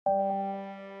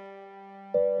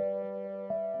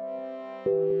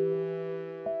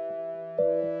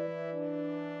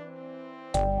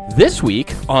This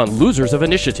week on Losers of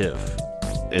Initiative.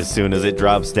 As soon as it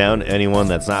drops down, anyone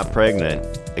that's not pregnant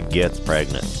gets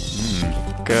pregnant.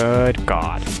 Good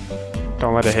God.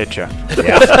 Don't let it hit you.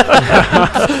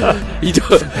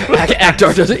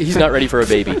 Actar doesn't. He's not ready for a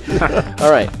baby.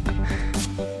 All right.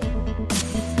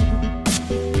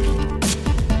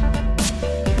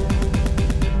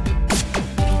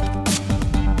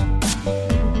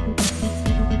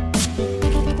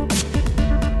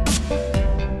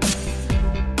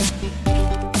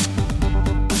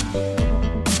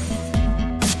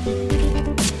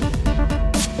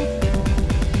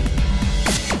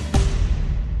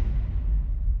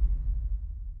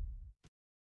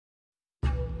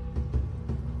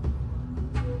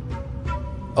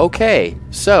 Okay,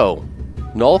 so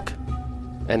Nulk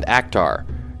and Actar,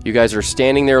 you guys are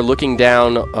standing there looking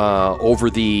down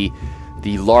over the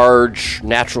large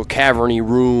natural caverny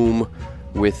room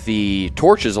with the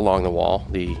torches along the wall,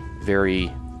 the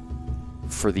very,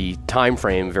 for the time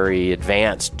frame, very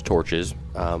advanced torches,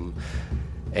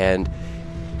 and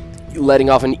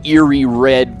letting off an eerie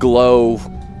red glow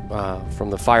from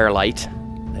the firelight,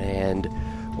 and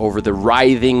over the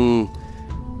writhing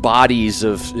bodies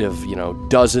of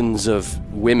dozens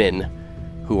of women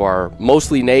who are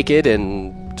mostly naked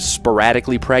and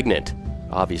sporadically pregnant,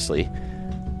 obviously,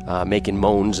 making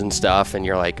moans and stuff, and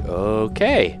you're like,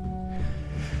 okay.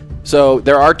 So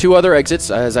there are two other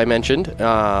exits, as I mentioned,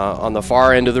 on the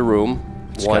far end of the room.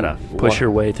 Just gotta push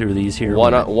your way through these here.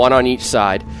 One on each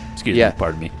side. Excuse me,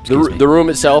 pardon me. The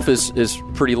room itself is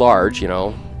pretty large,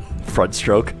 Front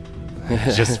stroke.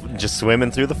 just swimming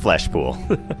through the flesh pool.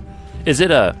 Is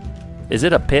it a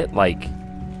pit like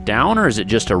down, or is it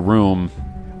just a room?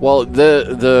 Well,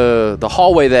 the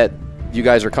hallway that you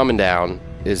guys are coming down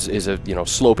is a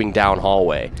sloping down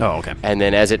hallway. Oh, okay. And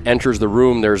then as it enters the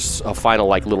room, there's a final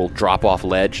little drop off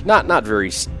ledge. Not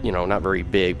very not very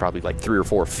big, probably like 3 or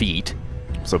 4 feet.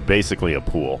 So basically a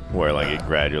pool where it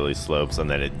gradually slopes and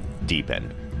then it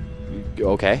deepens.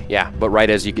 Okay, yeah, but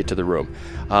right as you get to the room.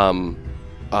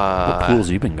 What pools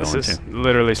you been going This is to?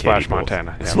 literally Splash pools.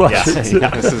 Montana. Yeah. Splash.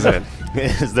 This is it.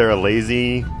 Is there a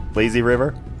lazy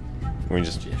river? We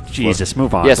just Jesus,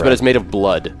 move on. Yes, bro. but it's made of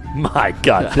blood. My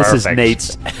God, this is Perfect.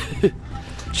 Nate's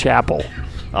chapel.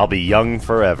 I'll be young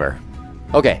forever.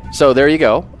 Okay, so there you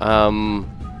go.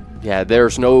 Yeah,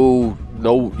 there's no,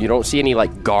 you don't see any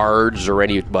guards or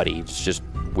anybody. It's just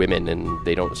women, and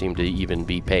they don't seem to even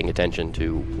be paying attention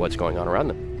to what's going on around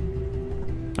them.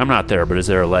 I'm not there, but is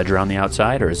there a ledge around the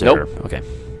outside, or is there? Nope. Okay.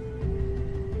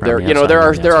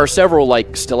 There are several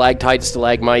stalactites,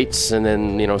 stalagmites, and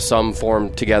then some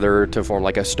form together to form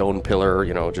a stone pillar.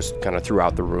 Just kind of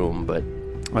throughout the room. But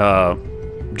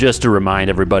just to remind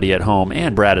everybody at home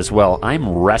and Brad as well, I'm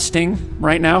resting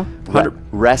right now.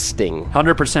 Resting.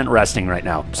 100% resting right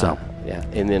now. So yeah,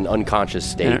 in an unconscious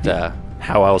state.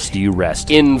 how else do you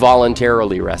rest?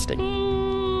 Involuntarily resting.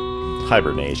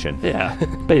 Hibernation. Yeah,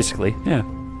 basically. Yeah.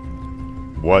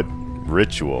 What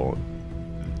ritual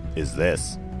is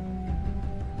this?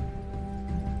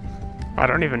 I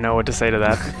don't even know what to say to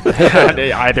that.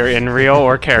 Either in real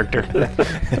or character.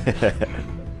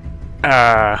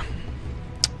 I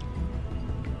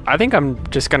think I'm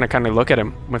just going to kind of look at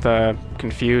him with a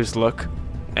confused look.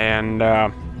 And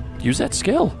Use that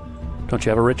skill. Don't you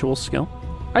have a ritual skill?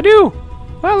 I do.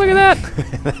 Well, look at that.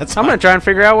 I'm going to try and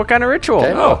figure out what kind of ritual.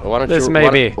 Okay. Oh, Why don't this you, may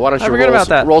be. Why don't I you forget about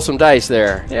that. roll some dice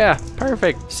there? Yeah,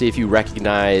 perfect. See if you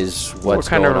recognize what's What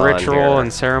kind going of on ritual here.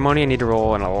 and ceremony? I need to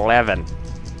roll an 11.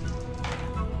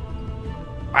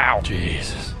 Wow.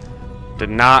 Jesus.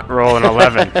 Did not roll an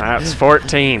 11. That's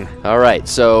 14. All right,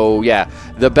 so yeah,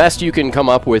 the best you can come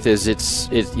up with is it's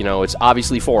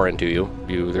obviously foreign to you.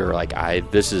 They're like,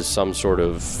 this is some sort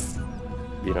of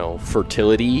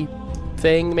fertility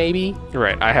thing, maybe.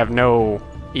 Right. I have no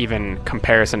even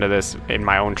comparison to this in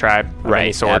my own tribe of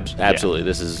any sort. Absolutely.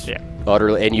 This is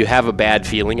utterly, and you have a bad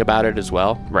feeling about it as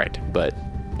well. Right. But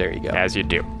there you go. As you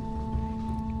do.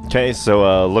 Okay,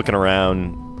 so looking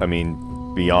around,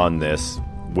 beyond this,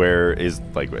 where is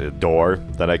a door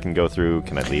that I can go through?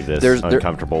 Can I leave this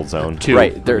uncomfortable zone?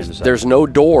 Right. There's no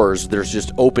doors. There's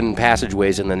just open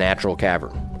passageways in the natural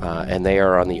cavern, and they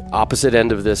are on the opposite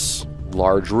end of this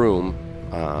large room,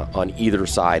 on either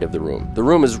side of the room. The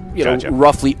room is Gotcha.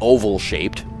 roughly oval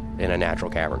shaped in a natural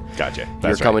cavern. Gotcha.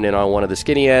 You're coming in on one of the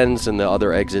skinny ends, and the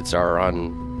other exits are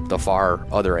on the far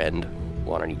other end,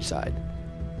 one on each side.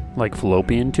 Like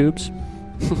fallopian tubes?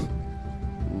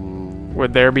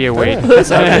 Would there be a way? It's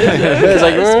like,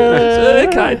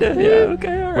 Kind of. Yeah.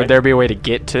 Okay. All right. Would there be a way to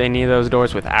get to any of those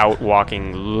doors without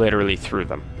walking literally through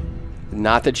them?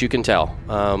 not that you can tell.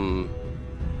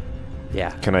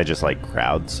 Yeah. Can I just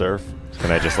crowd surf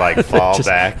Can I just like fall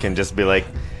back and just be like,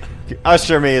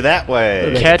 usher me that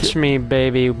way? Catch me,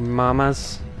 baby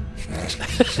mamas.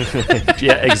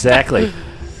 Yeah, exactly.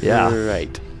 Yeah.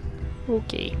 Right.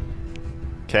 Okay.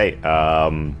 Okay.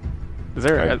 Is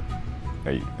there?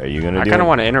 Are you gonna? I kind of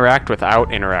want to interact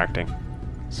without interacting.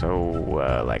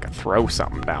 So, like, throw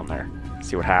something down there.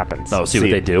 See what happens. Oh, see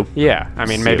what they do. Yeah. I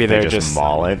mean, maybe they they're just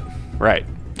maul it. right.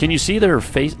 Can you see their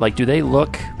face? Like, do they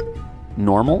look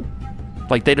normal?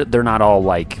 Like, they're not all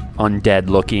like undead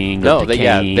looking. No, or they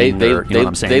decaying, they or, you know what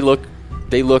I'm saying?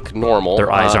 they look normal.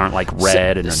 Their eyes aren't like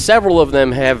red. And several of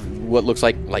them have what looks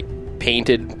like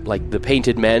painted, like the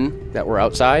painted men that were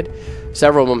outside.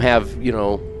 Several of them have, you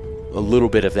know, a little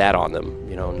bit of that on them.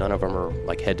 You know, none of them are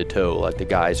like head to toe like the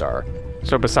guys are.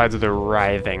 So besides the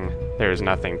writhing, there's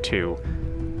nothing to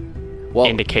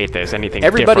indicate there's anything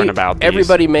everybody, different about these.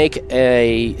 Everybody make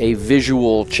a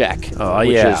visual check,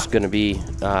 which is going to be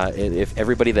if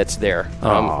everybody that's there,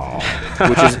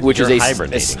 which is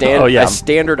a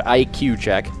standard IQ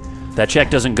check. That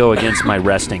check doesn't go against my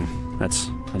resting. I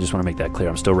just want to make that clear.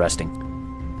 I'm still resting.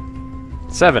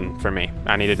 7 for me.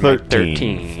 I needed to make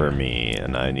 13 for me,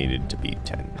 and I needed to be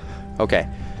 10. Okay,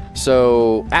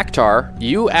 so Akhtar,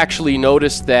 you actually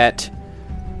noticed that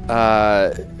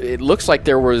it looks like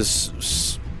there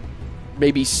was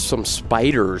maybe some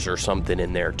spiders or something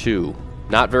in there too.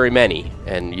 Not very many,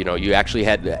 and you know you actually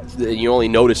you only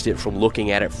noticed it from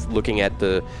looking at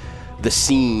the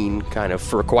scene kind of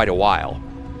for quite a while.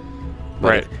 But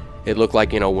right. It looked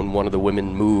like, you know, when one of the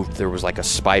women moved, there was like a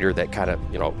spider that kind of,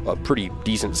 you know, a pretty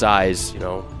decent size, you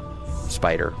know,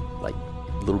 spider, like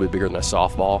a little bit bigger than a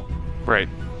softball. Right.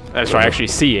 So I actually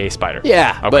see a spider.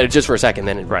 Yeah, okay. But just for a second,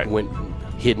 then it right. went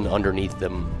hidden underneath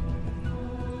them.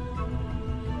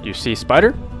 You see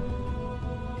spider?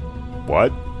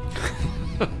 What?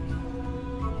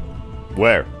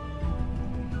 Where?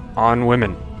 On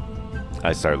women.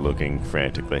 I start looking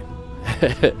frantically.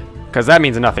 Because that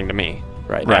means nothing to me.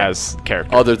 Right. As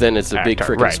character. Other than it's a big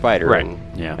freaking spider. Right.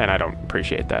 And I don't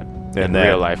appreciate that in then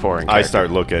real life or in character. I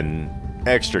start looking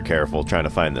extra careful trying to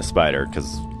find the spider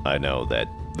because I know that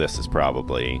this is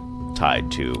probably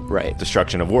tied to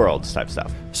destruction of worlds type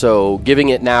stuff. So giving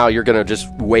it now, you're going to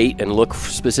just wait and look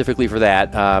specifically for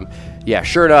that. Yeah,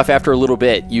 sure enough, after a little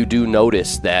bit, you do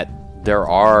notice that there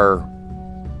are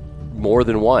more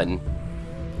than one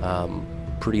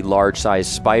pretty large-sized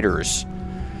spiders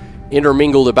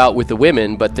intermingled about with the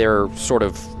women, but they're sort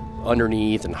of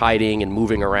underneath and hiding and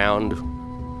moving around.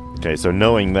 Okay, so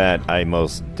knowing that, I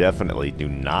most definitely do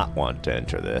not want to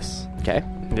enter this. Okay.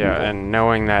 Yeah, and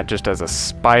knowing that just as a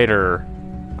spider,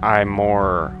 I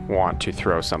more want to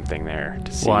throw something there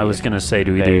to see. Well, I was going to say,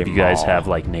 do either of you guys have,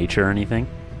 like, nature or anything?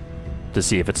 To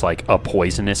see if it's, like, a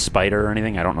poisonous spider or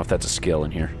anything? I don't know if that's a skill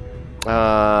in here.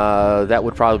 That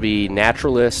would probably be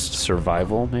naturalist.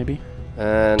 Survival, maybe?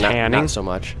 Tanning? Not so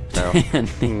much. No.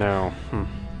 No.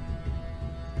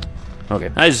 Okay.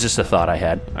 That was just a thought I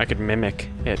had. I could mimic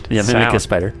it. Yeah, mimic a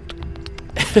spider.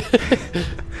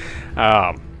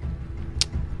 Yeah,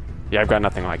 I've got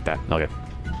nothing like that. Okay.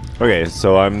 Okay,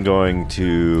 so I'm going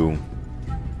to...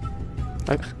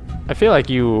 I feel like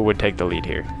you would take the lead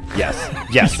here. Yes.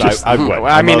 Yes, I would.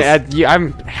 I mean,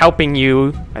 I'm helping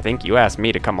you. I think you asked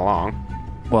me to come along.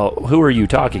 Well, who are you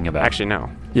talking about? Actually, no.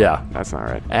 Yeah. That's not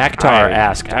right. Akhtar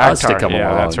asked us to come along.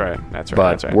 Yeah, that's right. That's right.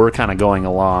 But that's right. we're kind of going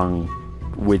along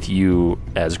with you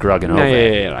as Grug and Ove.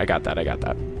 Yeah, I got that. I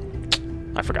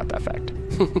forgot that fact.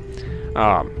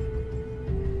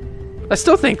 I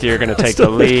still think you're going to take the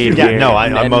lead. Yeah, here, no,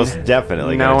 I'm most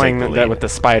definitely going to take the lead. Knowing that what the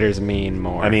spiders mean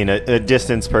more. I mean, a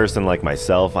distance person like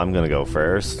myself, I'm going to go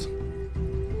first.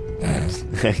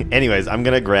 Anyways, I'm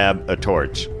going to grab a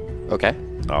torch. Okay.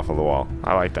 Off of the wall.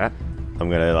 I like that. I'm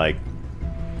going to, like,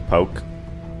 poke.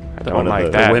 I don't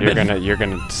like that. You're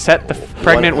gonna set the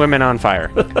pregnant women on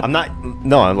fire. I'm not.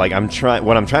 No, I'm trying.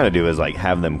 What I'm trying to do is like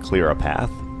have them clear a path.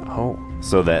 Oh.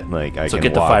 So that like I can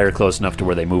get the fire close enough to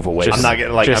where they move away. I'm not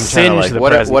getting like. I'm just trying to singe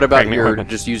like. the What about women.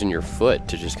 just using your foot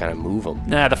to just kind of move them?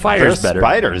 Nah, the fire's There's better.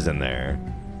 spiders in there.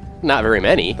 Not very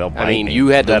many. They'll I mean, bite you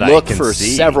had to that I look can for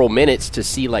see. several minutes to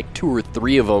see like 2 or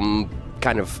 3 of them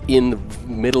kind of in the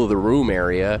middle of the room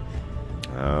area.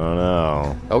 I don't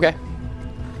know. Okay.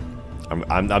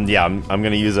 I'm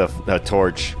gonna use a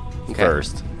torch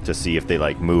first to see if they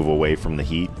like move away from the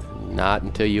heat. Not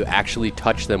until you actually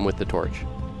touch them with the torch.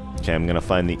 Okay, I'm gonna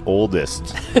find the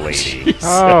oldest lady.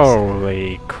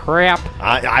 Holy crap!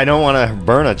 I don't want to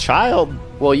burn a child.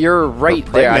 Well, you're right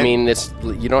there. I pregnant.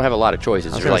 mean, you don't have a lot of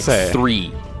choices. There's like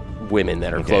 3 women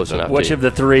that are close enough. Which of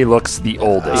the 3 looks the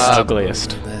oldest? The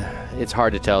ugliest. It's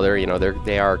hard to tell.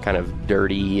 They are kind of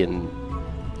dirty and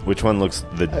Which one looks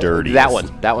the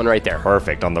dirtiest? That one right there.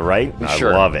 Perfect. On the right?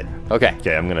 Sure. I love it. Okay.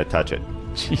 Okay, I'm going to touch it.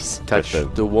 Jeez. Touch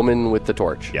the woman with the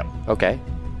torch. Yep. Okay.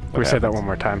 We say that one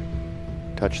more time.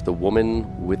 Touch the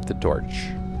woman with the torch.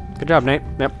 Good job, Nate.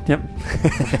 Yep.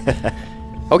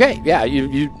 Okay, yeah,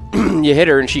 you you hit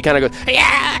her and she kind of goes,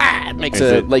 yeah, makes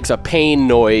a pain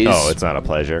noise. Oh, it's not a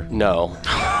pleasure. No.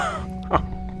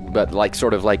 But like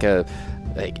sort of like a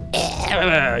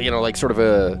sort of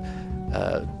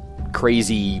a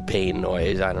crazy pain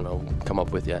noise. I don't know. Come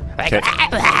up with you.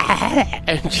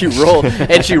 And she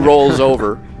rolls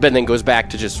over, but then goes back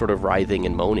to just sort of writhing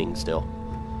and moaning still.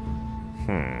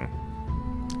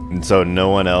 And so no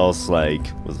one else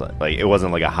was like it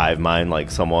wasn't like a hive mind,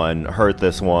 like someone hurt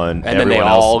this one and then they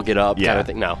all get up kind of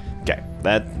thing. No. Okay.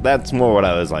 That's more what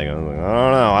I was like. I don't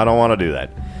know. I don't want to do that.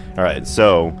 All right.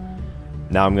 So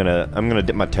now I'm gonna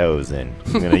dip my toes in.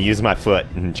 I'm gonna use my foot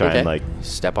and try and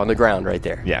step on the ground right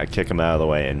there. Yeah, kick them out of the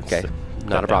way and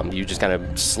not a problem. You just kind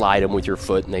of slide them with your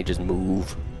foot and they just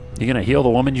move. You gonna heal the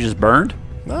woman you just burned?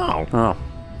 No. Oh.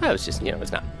 That was just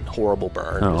it's not a horrible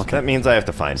burn. Oh, okay. That means I have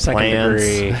to find plants.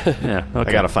 Yeah. Okay.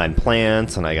 I gotta find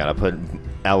plants and I gotta put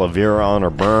aloe vera on or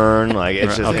burn. Like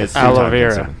it's just it's aloe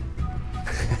vera.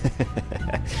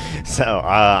 So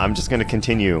I'm just gonna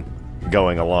continue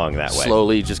going along that way.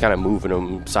 Slowly, just kind of moving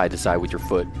them side to side with your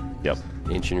foot. Yep.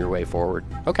 Inching your way forward.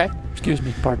 Okay. Excuse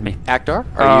me. Pardon me. Actar,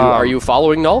 are you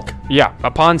following Nulk? Yeah.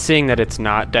 Upon seeing that it's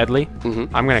not deadly,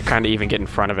 Mm-hmm. I'm gonna kind of even get in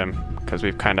front of him because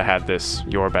we've kind of had this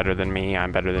 "you're better than me,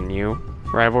 I'm better than you"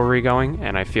 rivalry going,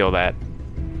 and I feel that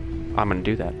I'm gonna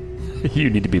do that. You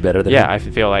need to be better than Yeah, him. I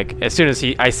feel like as soon as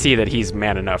I see that he's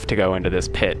man enough to go into this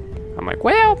pit, I'm like,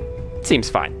 well, it seems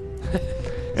fine.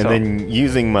 And then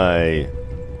using my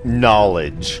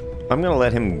knowledge, I'm gonna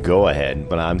let him go ahead,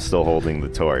 but I'm still holding the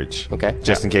torch. Okay.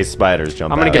 Just in case spiders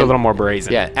jump out. I'm gonna get a little more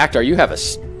brazen. Yeah, Actar, you have a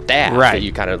staff that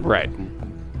you kind of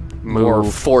more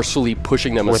forcefully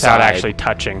pushing them without aside. actually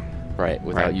touching. Right,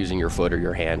 without using your foot or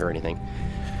your hand or anything.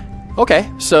 Okay,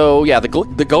 so yeah, the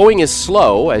going is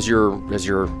slow as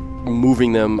you're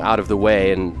moving them out of the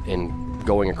way and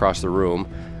going across the room.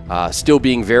 Still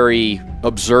being very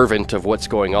observant of what's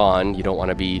going on. You don't want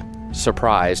to be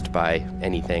surprised by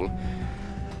anything.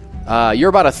 You're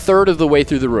about a third of the way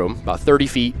through the room, about 30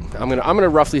 feet. I'm gonna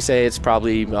roughly say it's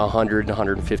probably 100 to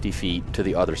 150 feet to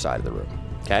the other side of the room.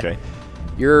 Okay.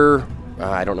 You're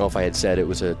I don't know if I had said it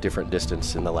was a different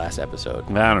distance in the last episode.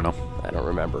 I don't know. I don't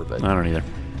remember, but I don't either.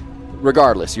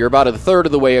 Regardless, you're about a third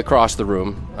of the way across the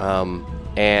room,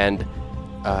 and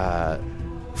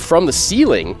from the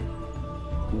ceiling,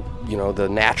 the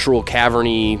natural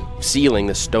cavern-y ceiling,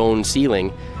 the stone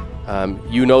ceiling,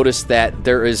 you notice that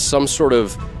there is some sort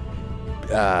of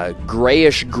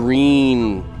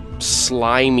grayish-green,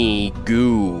 slimy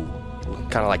goo,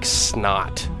 kind of like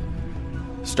snot,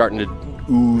 starting to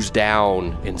ooze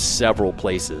down in several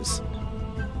places.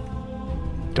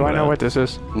 Do I know what this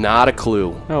is? Not a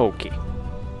clue. Okay.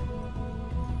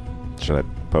 Should I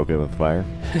poke it with fire?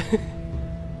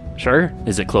 Sure.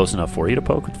 Is it close enough for you to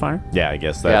poke with fire? Yeah, I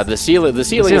guess that's... Yeah, the ceiling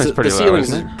is pretty low,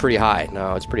 isn't it? pretty high.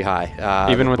 No, it's pretty high.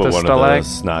 Even with the one stalag? of the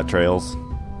snot trails.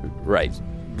 Right.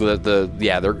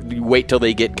 You wait till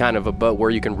they get kind of above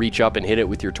where you can reach up and hit it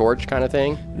with your torch kind of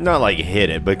thing. Not like hit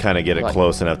it, but kind of get it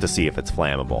close enough to see if it's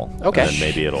flammable. Okay. And then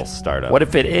maybe it'll start up. What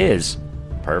if it is?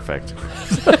 Perfect.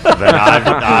 Then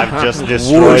I've just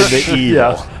destroyed the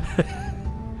evil.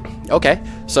 Okay.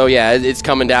 So yeah, it's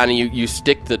coming down and you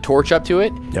stick the torch up to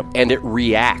it. Yep. And it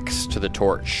reacts to the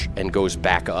torch and goes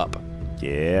back up.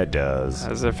 Yeah, it does.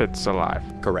 As if it's alive.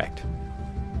 Correct.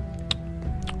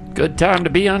 Good time to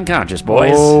be unconscious,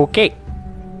 boys. Okay.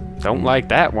 Don't like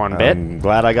that one bit. I'm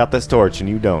glad I got this torch and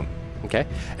you don't. Okay.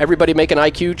 Everybody make an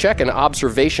IQ check, an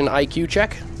observation IQ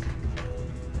check.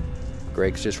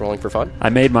 Greg's just rolling for fun. I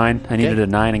made mine. I needed a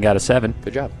 9 and got a 7.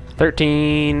 Good job.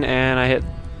 13, and I hit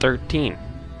 13.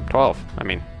 12, I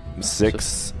mean.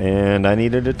 6, and I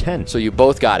needed a 10. So you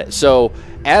both got it. So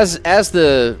as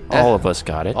the... All of us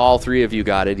got it. All three of you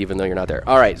got it, even though you're not there.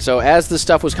 All right, so as the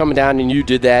stuff was coming down and you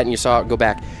did that and you saw it go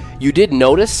back, you did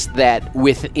notice that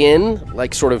within,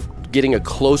 like sort of getting a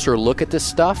closer look at this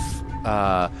stuff,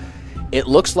 it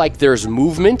looks like there's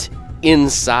movement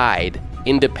inside,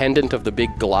 independent of the big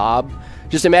glob.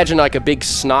 Just imagine like a big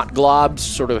snot glob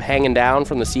sort of hanging down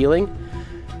from the ceiling.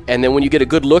 And then when you get a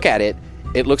good look at it,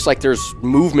 it looks like there's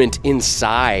movement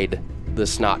inside the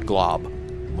snot glob.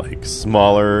 Like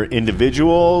smaller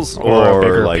individuals or a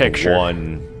bigger like picture.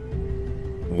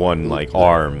 one like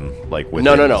arm like with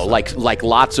No. Like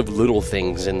lots of little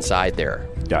things inside there.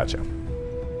 Gotcha.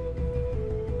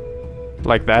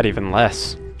 Like that, even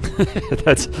less.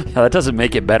 That doesn't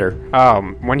make it better.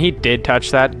 When he did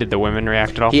touch that, did the women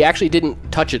react at all? He actually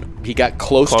didn't touch it. He got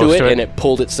close to it, and it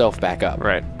pulled itself back up.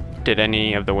 Right. Did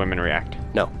any of the women react?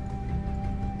 No.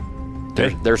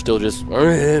 They're still just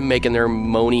making their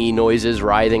moany noises,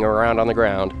 writhing around on the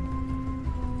ground.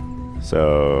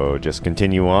 So just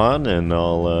continue on, and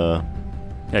I'll.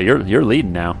 Yeah, you're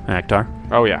leading now, Akhtar.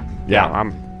 Oh yeah. Yeah.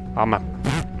 I'm a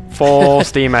full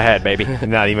steam ahead, baby.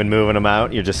 Not even moving them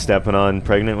out. You're just stepping on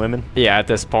pregnant women. Yeah, at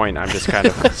this point, I'm just kind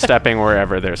of stepping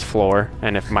wherever there's floor,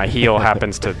 and if my heel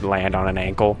happens to land on an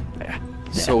ankle,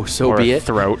 so or be a it.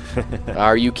 throat.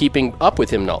 Are you keeping up with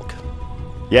him, Nulk?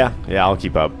 Yeah, I'll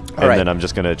keep up. All right. Then I'm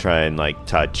just gonna try and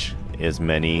touch as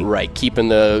many. Right, keeping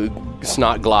the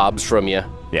snot globs from you.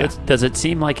 Yeah. Does it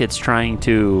seem like it's trying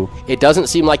to... It doesn't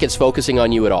seem like it's focusing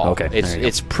on you at all. Okay,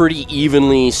 It's pretty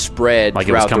evenly spread like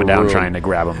it was throughout coming the down room. trying to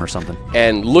grab him or something.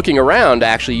 And looking around,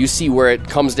 actually, you see where it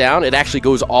comes down. It actually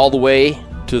goes all the way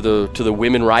to the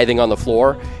women writhing on the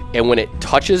floor. And when it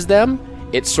touches them,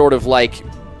 it's sort of like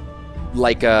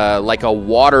a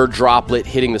water droplet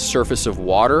hitting the surface of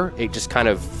water. It just kind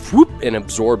of whoop and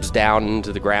absorbs down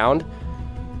into the ground.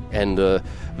 And the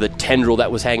tendril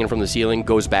that was hanging from the ceiling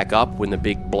goes back up when the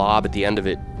big blob at the end of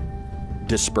it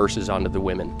disperses onto the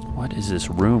women. What is this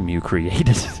room you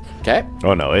created? Okay.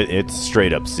 Oh no, it's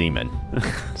straight up semen.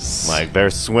 Like they're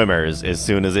swimmers. As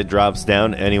soon as it drops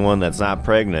down, anyone that's not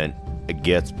pregnant, it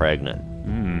gets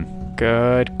pregnant.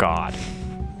 Good God.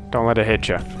 Don't let it hit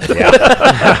you.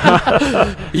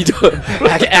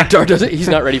 Akhtar doesn't. He's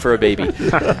not ready for a baby.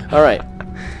 All right.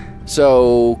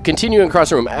 So, continuing across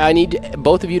the room, I need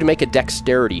both of you to make a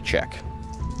dexterity check.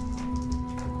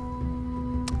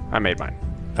 I made mine.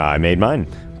 I made mine.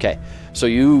 Okay. So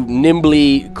you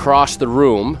nimbly cross the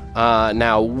room.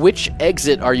 Now, which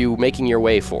exit are you making your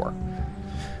way for?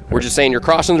 We're just saying you're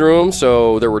crossing the room,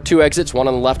 so there were two exits, one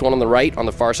on the left, one on the right, on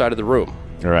the far side of the room.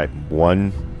 All right.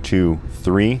 1, 2,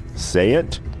 3. Say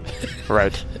it.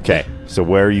 Right. Okay. So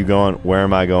where are you going? Where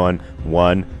am I going?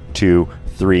 1, 2,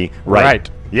 3. Right.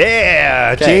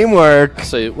 Yeah. Okay. Teamwork.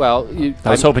 So, well, I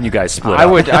was hoping you guys split I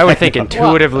up. would think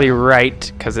intuitively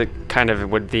right, because it kind of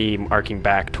would be arcing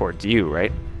back towards you,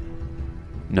 right?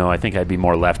 No, I think I'd be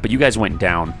more left, but you guys went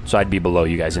down, so I'd be below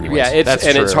you guys anyways. yeah, That's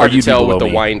it's true. hard Or you'd to be tell below with the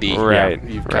me. windy. Right, Yeah,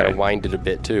 you've kind of right. winded a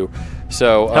bit too.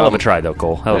 So, Hell of a try, though,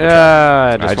 Cole. Hell of a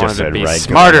try. I just I just wanted to said be right 'cause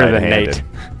smarter I'm than right-handed. Nate.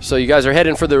 So you guys are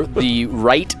heading for the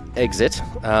right exit,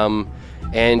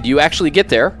 and you actually get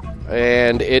there,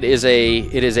 and it is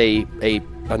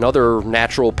another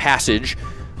natural passage.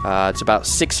 It's about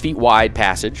 6 feet wide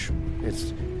passage,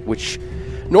 which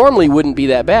normally wouldn't be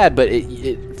that bad, but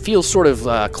it feels sort of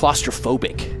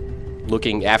claustrophobic.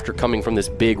 Looking after coming from this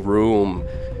big room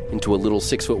into a little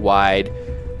 6 foot wide,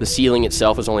 the ceiling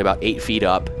itself is only about 8 feet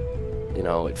up. You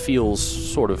know, it feels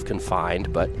sort of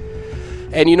confined,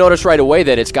 and you notice right away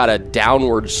that it's got a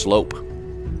downward slope.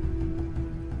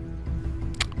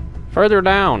 Further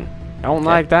down. I don't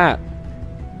like that.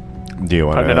 Do you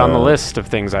want Put it on the list of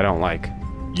things I don't like.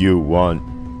 You want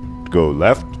to go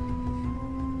left?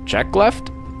 Check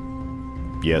left?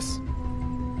 Yes.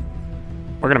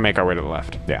 We're going to make our way to the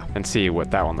left. Yeah. And see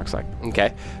what that one looks like.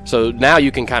 Okay, so now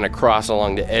you can kind of cross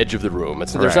along the edge of the room.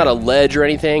 There's Right. not a ledge or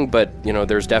anything, but you know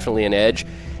there's definitely an edge.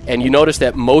 And you notice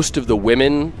that most of the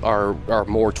women are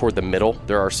more toward the middle.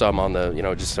 There are some on the,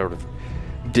 just sort of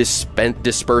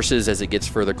disperses as it gets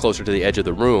further closer to the edge of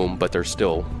the room, but they're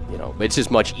still, it's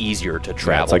just much easier to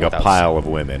travel. Yeah, it's like a without- pile of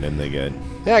women, and they get.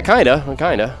 Yeah, kind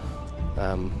of.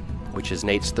 Which is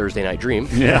Nate's Thursday night dream.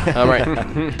 Yeah. All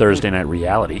right. Thursday night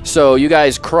reality. So you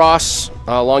guys cross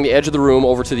along the edge of the room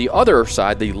over to the other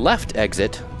side, the left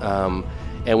exit. And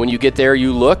when you get there,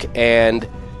 you look and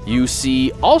you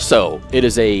see also it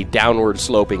is a downward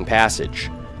sloping passage.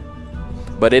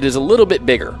 But it is a little bit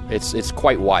bigger. It's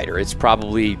quite wider. It's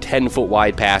probably 10-foot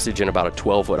wide passage and about a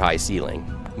 12-foot high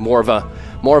ceiling. More of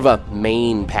a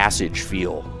main passage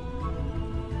feel,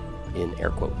 in air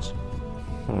quotes.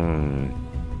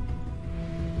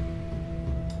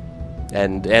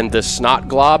 And the snot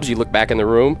globs, you look back in the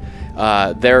room,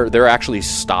 they're actually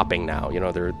stopping now.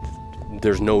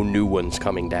 There's no new ones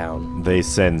coming down. They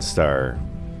sensed our.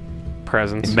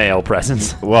 Presents. Male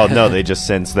presence. Well, no, they just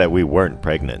sensed that we weren't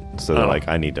pregnant. So they're Oh. like,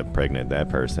 I need to pregnant that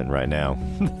person right now.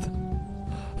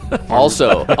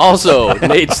 Also,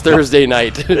 Nate's Thursday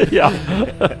night. Yeah.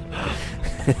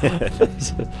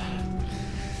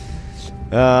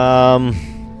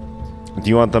 Do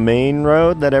you want the main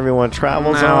road that everyone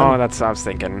travels No, on? that's what I was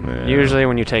thinking. Yeah. Usually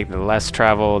when you take the less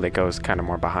traveled, it goes kind of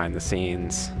more behind the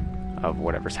scenes of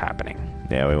whatever's happening.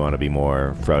 Yeah, we want to be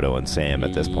more Frodo and Sam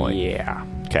at this point. Yeah.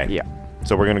 Okay. Yeah.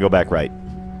 So we're going to go back right.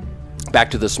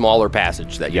 back to the smaller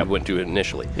passage that you went to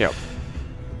initially. Yep.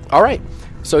 All right.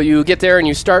 So you get there and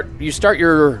you start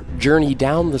your journey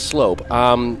down the slope.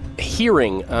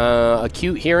 Hearing,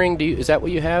 acute hearing. Is that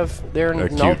what you have there?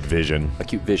 Acute vision.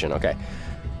 Acute vision. Okay.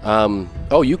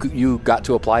 You got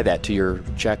to apply that to your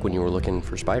check when you were looking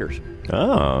for spiders.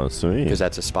 Oh, sweet. Because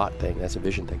that's a spot thing. That's a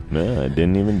vision thing. No, I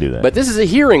didn't even do that. But this is a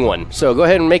hearing one. So go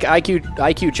ahead and make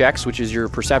IQ checks, which is your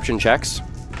perception checks,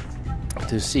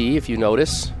 to see if you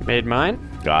notice. Made mine?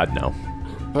 God, no.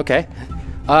 Okay.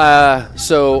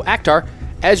 So, Aktar,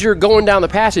 as you're going down the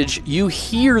passage, you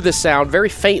hear the sound very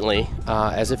faintly,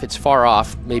 as if it's far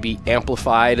off, maybe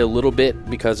amplified a little bit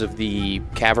because of the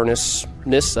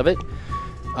cavernousness of it.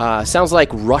 Sounds like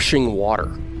rushing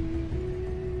water,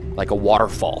 like a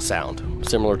waterfall sound,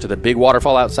 similar to the big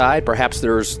waterfall outside. Perhaps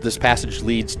this passage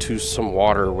leads to some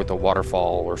water with a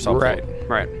waterfall or something.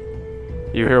 Right.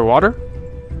 You hear water?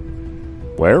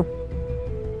 Where?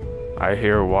 I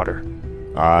hear water.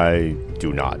 I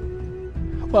do not.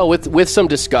 Well, with some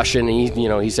discussion,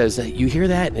 he says, "You hear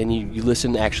that?" And you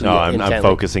listen actually. No, I'm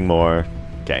focusing more.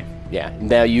 Okay. Yeah.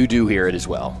 Now you do hear it as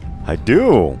well. I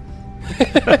do.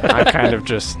 I kind of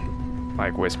just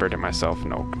whisper to myself,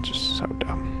 "Noak, just so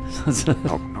dumb.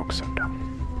 Noak, so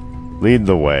dumb." Lead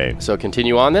the way. So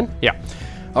continue on then. Yeah.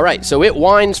 All right. So it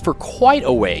winds for quite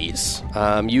a ways.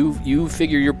 You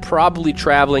figure you're probably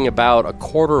traveling about a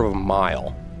quarter of a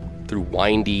mile through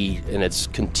windy, and it's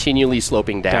continually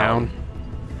sloping down.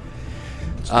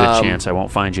 It's a good chance I won't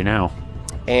find you now.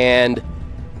 And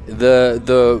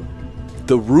the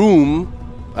room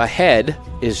ahead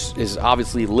is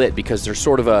obviously lit because there's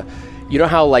sort of a, you know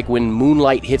how like when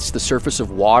moonlight hits the surface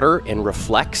of water and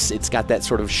reflects, it's got that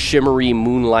sort of shimmery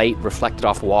moonlight reflected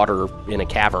off water in a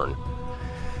cavern.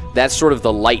 That's sort of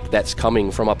the light that's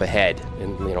coming from up ahead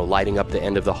and lighting up the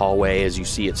end of the hallway as you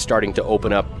see it starting to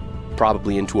open up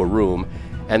probably into a room,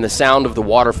 and the sound of the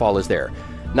waterfall is there.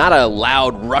 Not a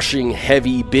loud, rushing,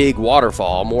 heavy, big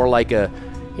waterfall, more like a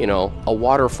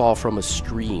waterfall from a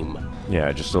stream.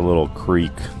 Yeah, just a little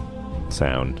creek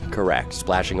sound. Correct,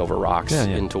 splashing over rocks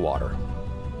into water.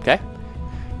 Okay?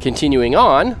 Continuing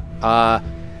on, are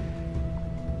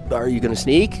you going to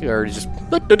sneak or just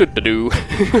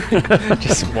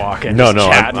just walking? No,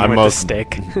 I'm with most the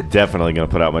stick. Definitely going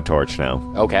to put out my torch now.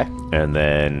 Okay. And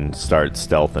then start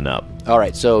stealthing up. All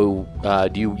right, so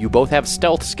do you both have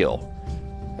stealth skill?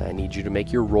 I need you to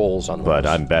make your rolls on those. But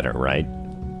I'm better, right?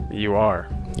 You are.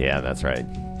 Yeah, that's right.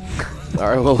 All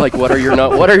right, well, what are your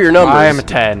numbers? I am a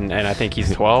 10, and I think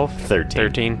he's 12.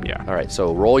 13. Yeah. All right,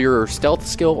 so roll your stealth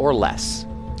skill or less.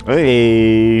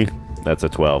 Hey, that's a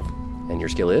 12. And your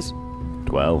skill is?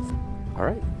 12. All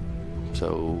right.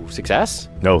 So, success?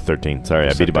 No, 13. Sorry,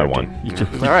 I beat it by 1.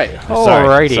 All right.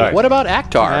 Alrighty. Sorry. What about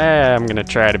Aktar? I'm going to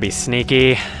try to be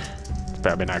sneaky. It's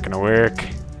probably not going to work.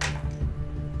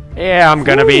 Yeah, I'm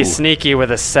going to be sneaky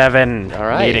with a 7, all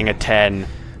right. Needing a 10.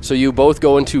 So you both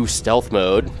go into stealth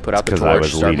mode, put out the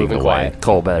torch, start moving quiet.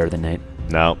 Cole better than Nate.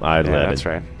 No, I led That's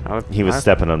it. right. He was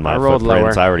stepping on my rolled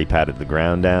footprints. lower. I already patted the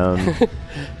ground down.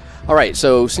 All right,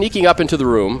 so sneaking up into the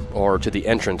room, or to the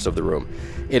entrance of the room.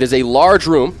 It is a large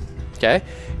room, okay?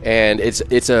 And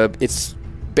it's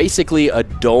basically a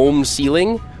dome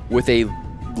ceiling with a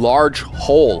large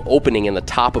hole opening in the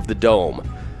top of the dome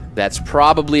that's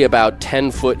probably about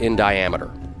 10 foot in diameter,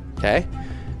 okay?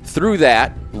 Through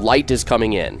that, light is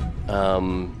coming in,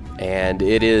 and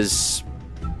it is,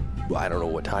 I don't know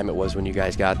what time it was when you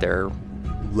guys got there,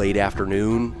 late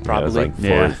afternoon, probably.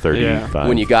 Yeah, it was like 4:35.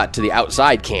 When you got to the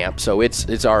outside camp, so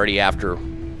it's already after,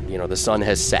 the sun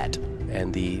has set,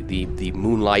 and the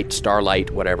moonlight,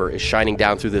 starlight, whatever, is shining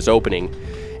down through this opening,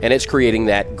 and it's creating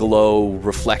that glow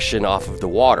reflection off of the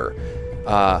water.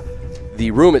 The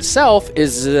room itself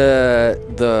is the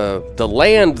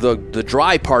land, the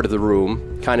dry part of the room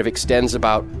kind of extends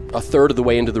about a third of the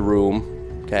way into the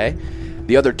room. Okay,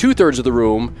 the other 2/3 of the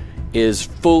room is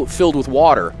filled with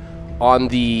water. On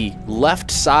the left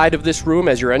side of this room,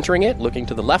 as you're entering it, looking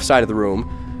to the left side of the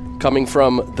room, coming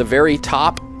from the very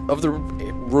top of the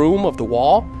room of the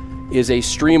wall, is a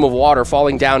stream of water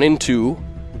falling down into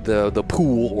the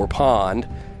pool or pond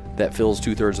that fills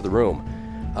 2/3 of the room.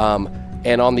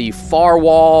 And on the far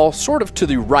wall, sort of to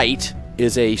the right,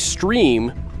 is a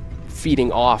stream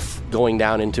feeding off, going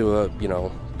down into a,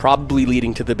 probably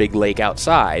leading to the big lake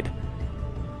outside.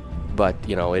 But,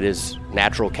 it is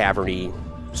natural caverny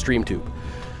stream tube.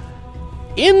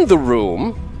 In the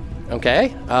room,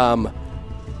 okay,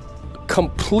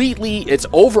 completely, it's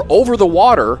over the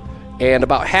water, and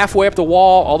about halfway up the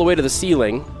wall, all the way to the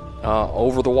ceiling,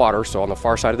 over the water, so on the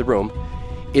far side of the room,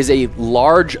 is a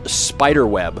large spider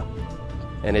web.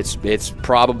 And it's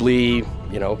probably,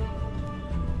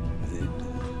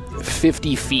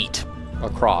 50 feet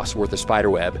across worth of spider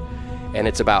web, and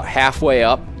it's about halfway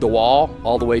up the wall,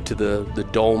 all the way to the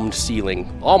domed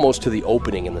ceiling, almost to the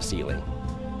opening in the ceiling.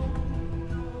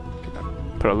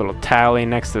 Put a little tally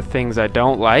next to things I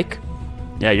don't like.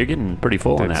 Yeah, you're getting pretty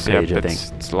full on that page, I think.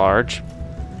 It's large.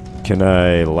 Can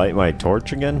I light my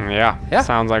torch again? Yeah.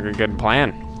 Sounds like a good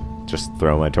plan. Just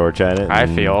throw my torch at it? I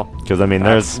feel. Because, I mean,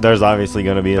 there's obviously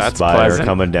going to be a spider pleasant.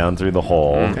 coming down through the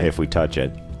hole if we touch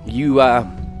it. You,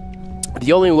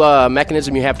 the only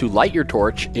mechanism you have to light your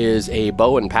torch is a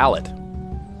bow and pallet,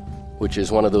 which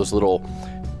is one of those little,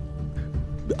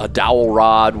 a dowel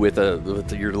rod with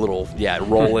your little,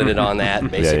 rolling it on that,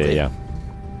 basically. Yeah.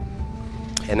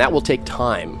 And that will take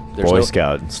time. Boy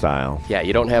Scout style. Yeah,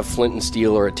 you don't have flint and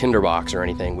steel or a tinderbox or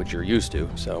anything, which you're used to,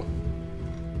 so.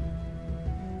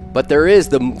 But there is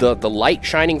the light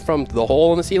shining from the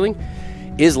hole in the ceiling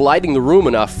is lighting the room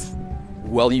enough,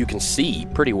 well, you can see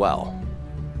pretty well.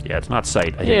 Yeah, it's not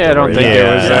sight. I don't think it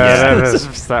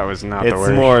was. That was not the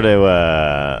word. It's more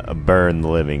to burn the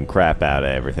living crap out of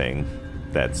everything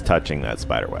that's touching that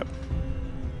spider web.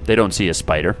 They don't see a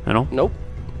spider, I know. Nope.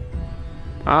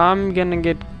 I'm gonna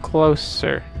get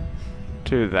closer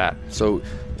to that. So,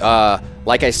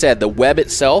 like I said, the web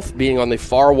itself, being on the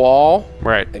far wall,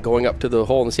 right, going up to the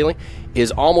hole in the ceiling,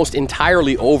 is almost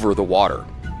entirely over the water.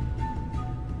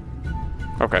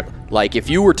 Okay. Like, if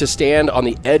you were to stand on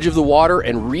the edge of the water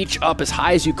and reach up as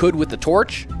high as you could with the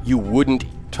torch, you wouldn't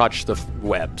touch the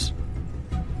webs.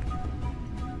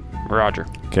 Roger.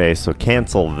 Okay, so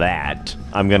cancel that.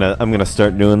 I'm gonna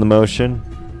start doing the motion,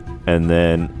 and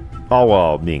then all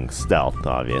while being stealth,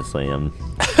 obviously.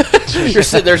 You're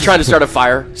sitting there trying to start a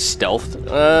fire, stealthed.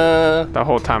 The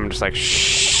whole time I'm just like,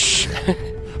 shh.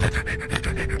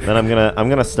 Then I'm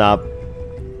gonna stop,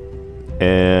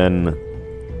 and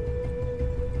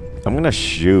I'm gonna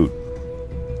shoot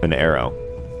an arrow.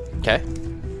 Okay.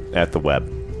 At the web.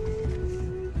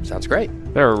 Sounds great.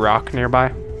 There a rock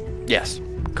nearby? Yes.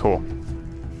 Cool.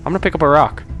 I'm gonna pick up a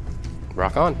rock.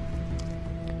 Rock on.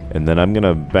 And then I'm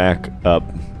gonna back up.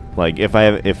 Like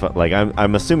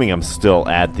I'm assuming I'm still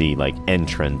at the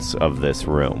entrance of this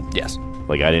room. Yes.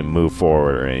 Like I didn't move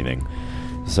forward or anything.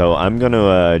 So I'm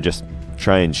gonna just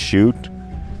try and shoot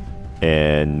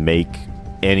and make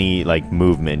any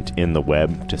movement in the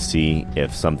web to see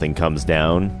if something comes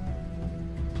down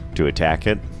to attack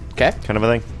it. Okay. Kind of a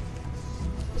thing.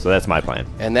 So that's my plan.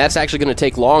 And that's actually going to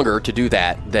take longer to do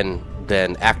that than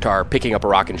Akhtar picking up a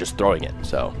rock and just throwing it.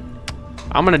 So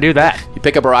I'm going to do that. You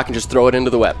pick up a rock and just throw it into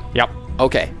the web. Yep.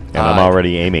 Okay. And I'm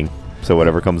already aiming, so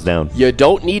whatever comes down. You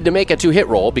don't need to make a 2-hit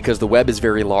roll because the web is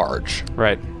very large.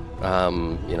 Right.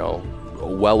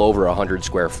 Well over 100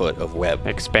 square foot of web.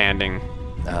 Expanding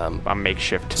a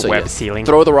makeshift so web ceiling.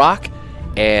 Throw the rock,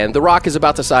 and the rock is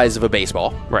about the size of a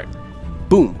baseball. Right.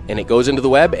 Boom, and it goes into the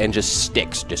web and just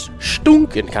sticks, just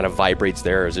stunk, and kind of vibrates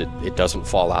there as it doesn't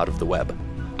fall out of the web.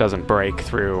 Doesn't break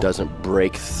through. Doesn't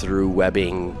break through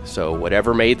webbing. So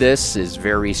whatever made this is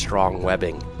very strong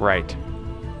webbing. Right.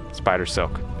 Spider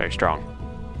silk, very strong.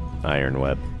 Iron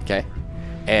web. Okay.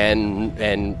 And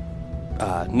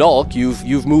Nulk,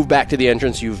 you've moved back to the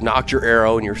entrance. You've knocked your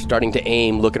arrow, and you're starting to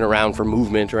aim, looking around for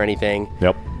movement or anything.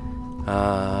 Yep.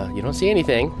 You don't see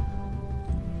anything.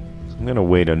 I'm gonna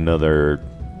wait another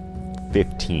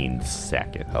 15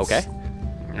 seconds. Okay.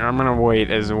 I'm gonna wait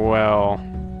as well.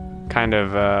 Kind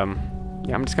of.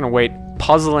 I'm just gonna wait,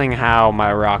 puzzling how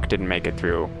my rock didn't make it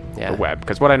through the web.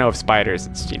 Because what I know of spiders,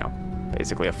 it's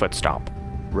basically a foot stomp.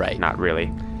 Right. Not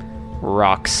really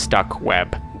rock stuck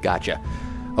web. Gotcha.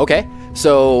 Okay.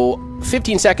 So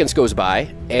 15 seconds goes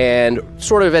by, and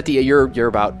sort of at the you're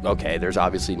about okay. There's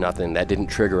obviously nothing that didn't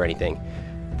trigger anything,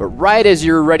 but right as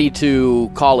you're ready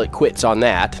to call it quits on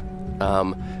that,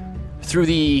 through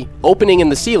the opening in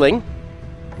the ceiling,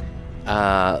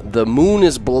 the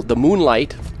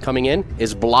moonlight coming in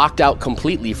is blocked out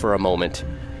completely for a moment,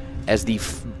 as the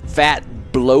fat,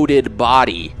 bloated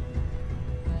body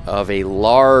of a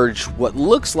large, what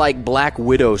looks like black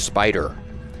widow spider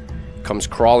comes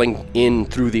crawling in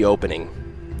through the opening.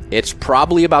 It's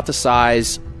probably about the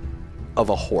size of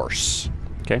a horse.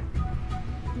 Okay.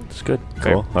 It's good.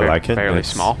 Cool. I like it. Fairly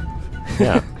small.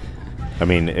 Yeah. I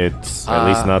mean, it's at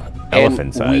least not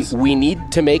elephant size. We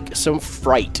need to make some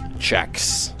fright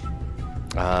checks.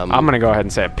 I'm going to go ahead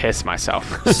and say I piss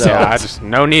myself. So I just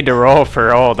no need to roll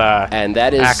for old and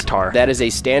that is Akhtar. That is a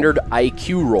standard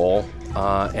IQ roll,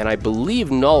 and I believe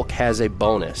Nulk has a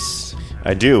bonus.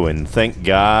 I do, and thank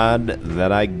God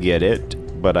that I get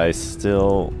it, but I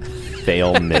still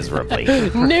fail miserably.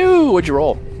 No, what'd you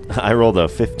roll? I rolled a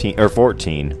 15 or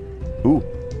 14. Ooh.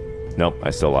 Nope, I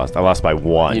still lost. I lost by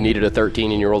 1. You needed a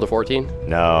 13 and you rolled a 14?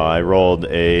 No, I rolled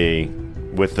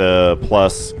with the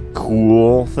plus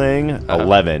cool thing,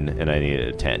 11, and I needed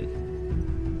a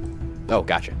 10. Oh,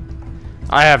 gotcha.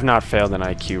 I have not failed an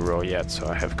IQ roll yet, so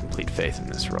I have complete faith in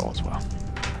this roll as well.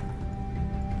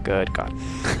 Good God.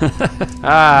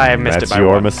 I missed it by 1.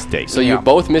 That's your mistake. So you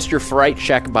both missed your fright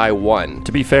check by 1.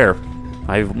 To be fair,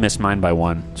 I missed mine by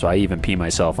 1, so I even pee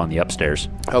myself on the upstairs.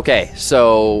 Okay,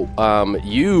 so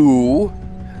you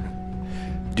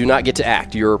do not get to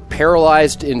act. You're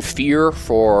paralyzed in fear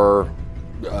for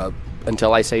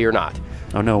until I say you're not.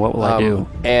 Oh no, what will I do?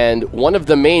 And one of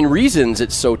the main reasons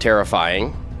it's so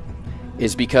terrifying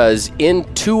is because in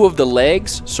 2 of the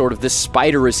legs, sort of this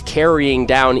spider is carrying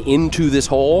down into this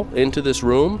hole, into this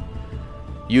room.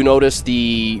 You notice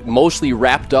the mostly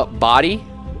wrapped up body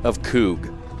of Coog.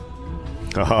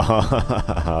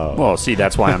 Well, see,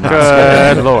 that's why I'm not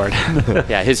scared. Good Lord.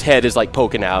 Yeah, his head is like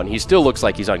poking out, and he still looks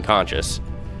like he's unconscious.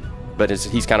 But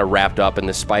he's kind of wrapped up, and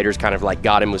the spider's kind of like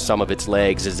got him with some of its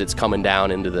legs as it's coming down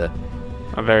into the...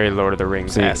 A very Lord of the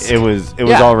Rings esque. It was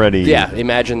already... Yeah,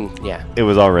 imagine, yeah. It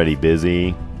was already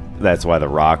busy. That's why the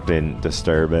rock didn't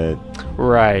disturb it.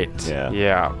 Right.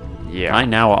 Yeah. Yeah. I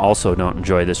now also don't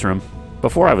enjoy this room.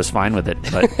 Before I was fine with it,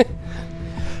 but...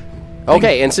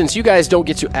 Okay, and since you guys don't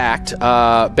get to act,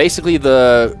 basically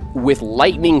with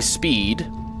lightning speed,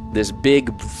 this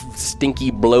big,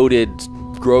 stinky, bloated,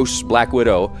 gross Black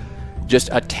Widow just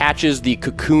attaches the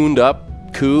cocooned up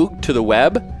Coog to the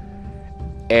web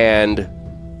and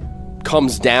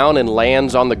comes down and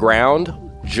lands on the ground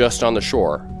just on the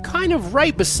shore, kind of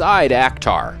right beside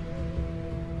Aktar.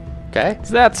 Okay? Is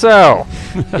that so?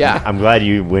 Yeah. I'm glad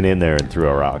you went in there and threw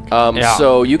a rock. Yeah.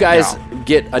 So you guys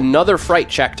get another fright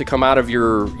check to come out of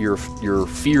your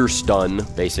fear stun,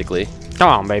 basically. Come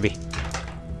on, baby.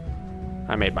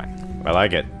 I made mine. I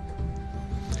like it.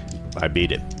 I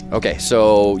beat it. Okay,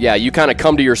 so yeah, you kind of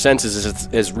come to your senses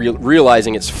as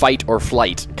realizing it's fight or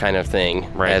flight kind of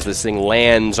thing, Right. as this thing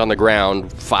lands on the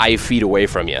ground 5 feet away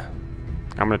from you.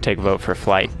 I'm going to take vote for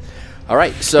flight. All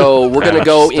right, so we're going to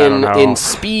go I don't know. in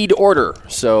speed order.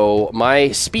 So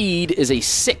my speed is a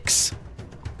 6.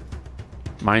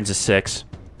 Mine's a 6.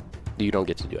 You don't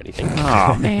get to do anything.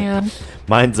 Oh, man.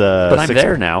 Mine's a But I'm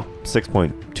there now.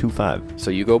 6.25.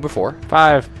 So you go before,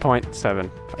 5.7.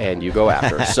 and you go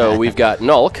after. So we've got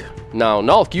Nulk. Now,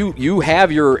 Nulk, you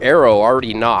have your arrow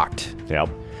already knocked, Yep.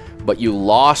 but you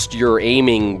lost your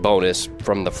aiming bonus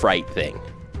from the fright thing.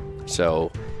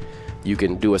 So you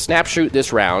can do a snap shoot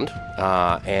this round,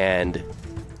 and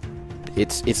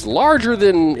it's larger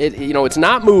than it. You know, it's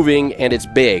not moving and it's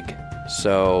big.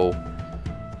 So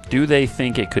Do they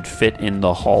think it could fit in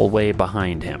the hallway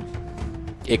behind him?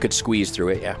 it could squeeze through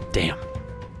it. Yeah. Damn.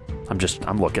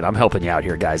 I'm looking. I'm helping you out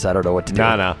here, guys. I don't know what to do.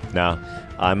 No.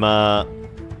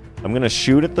 I'm gonna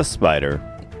shoot at the spider,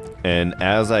 and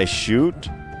as I shoot,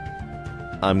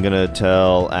 I'm gonna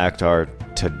tell Aktar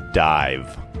to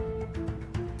dive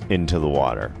into the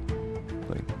water.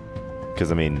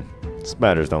 Because I mean,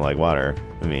 spiders don't like water.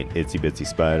 I mean, itsy bitsy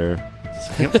spider.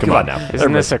 Come on now.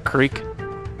 Isn't this a creek?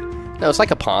 No, it's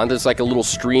like a pond. It's like a little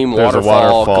stream There's a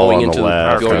waterfall going on the into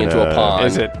left going into a and, pond.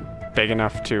 Is it big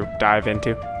enough to dive into?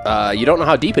 You don't know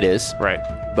how deep it is, Right.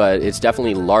 but it's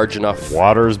definitely large enough.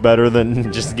 Water's better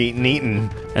than just getting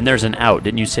eaten. And there's an out.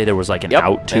 Didn't you say there was like an Yep.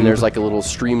 out too? And there's like a little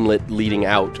streamlet leading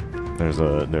out. There's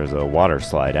a water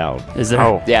slide out. Is there?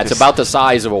 Oh. Yeah, it's about the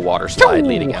size of a water slide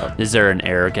leading out. Is there an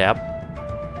air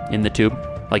gap in the tube?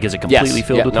 Like, is it completely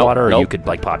filled with nope, water, or nope. you could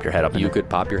like pop your head up? You could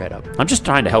pop your head up. I'm just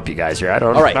trying to help you guys here. I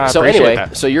don't. All right. I So appreciate anyway,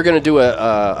 that. so you're going to do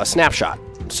a snapshot.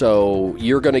 So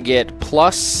you're going to get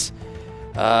plus.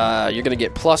 You're going to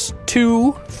get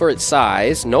 +2 for its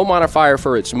size, no modifier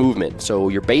for its movement. So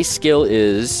your base skill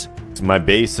is My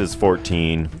base is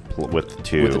 14 with the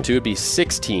 2. with the 2 would be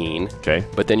 16. Okay.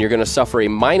 But then you're going to suffer a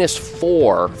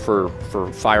 -4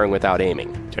 for firing without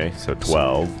aiming. Okay, so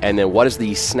 12. And then what is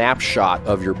the snapshot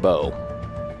of your bow?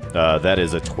 That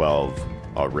is a 12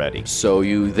 already. So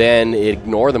you then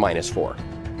ignore the -4.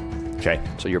 Okay.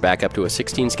 So you're back up to a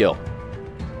 16 skill.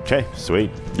 Okay,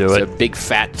 sweet. Do It's it. a big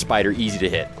fat spider, easy to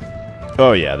hit.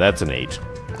 Oh yeah, that's an 8.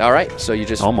 All right, so you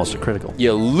just Almost a critical.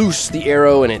 you loose the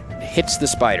arrow and it hits the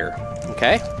spider.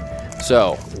 Okay,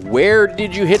 so where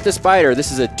did you hit the spider?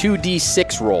 This is a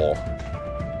 2d6 roll.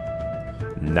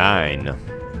 9.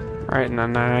 Right in the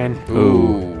 9.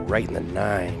 Ooh, right in the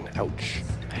 9. Ouch.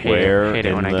 Where hate it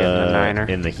in when I get in the niner.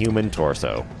 in the human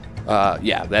torso?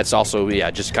 Yeah, that's also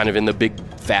just kind of in the big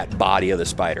fat body of the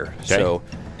spider. So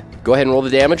go ahead and roll the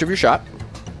damage of your shot.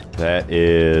 That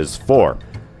is 4.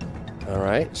 All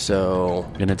right, so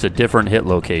And it's a different hit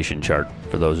location chart.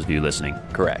 for those of you listening.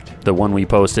 Correct. The one we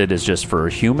posted is just for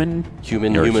humanoids.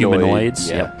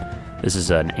 Yeah. Yep. This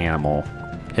is an animal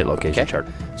hit location chart.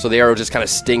 So the arrow just kind of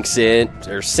sinks in,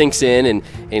 and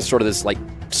it's sort of this like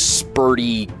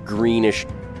spurty greenish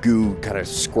goo kind of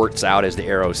squirts out as the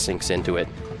arrow sinks into it.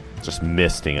 Just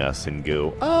misting us in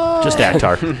goo. Just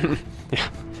Actar. Yeah.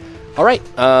 All right.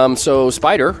 So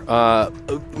Spider,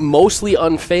 mostly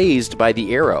unfazed by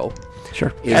the arrow.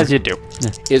 Sure. As you do.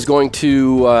 Is going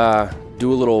to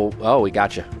do a little. Oh, we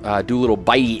got you. Do a little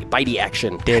bitey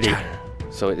action. Diddy.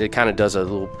 So it kind of does a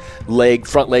little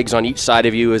front legs on each side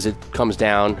of you as it comes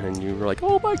down, and you're like,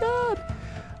 oh my god.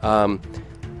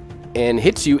 And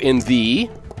hits you in the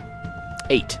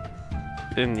 8.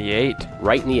 In the 8.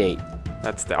 Right in the 8.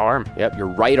 That's the arm. Yep, your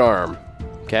right arm.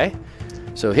 Okay.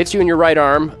 So hits you in your right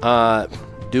arm,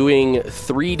 doing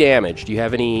 3 damage. Do you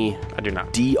have any? I do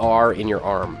not. DR in your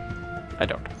arm? I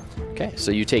don't. Okay,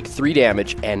 so you take 3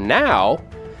 damage, and now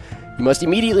you must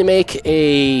immediately make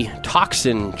a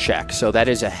toxin check. So that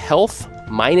is a health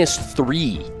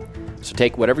 -3. So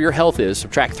take whatever your health is,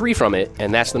 subtract 3 from it,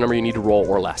 and that's the number you need to roll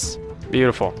or less.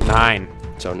 Beautiful. 9.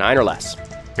 So 9 or less.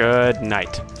 Good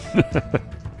night.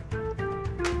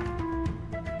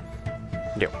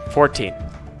 14.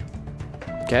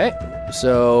 Okay,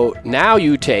 so now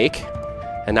you take,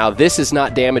 and now this is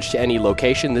not damage to any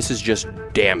location. This is just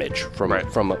damage from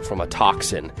a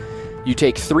toxin. You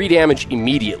take 3 damage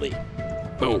immediately.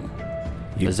 Boom.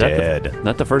 You're Is dead.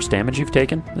 that the first damage you've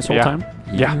taken this whole time?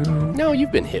 Yeah. No,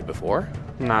 you've been hit before.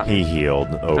 Not. He healed.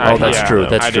 Oh, That's yeah. true.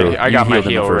 That's I true. did. I You got my healed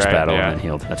in heal the first right, battle yeah. and then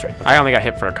healed. That's right. I only got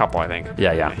hit for a couple, I think.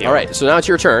 Yeah. All right, so now it's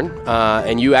your turn,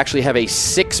 and you actually have a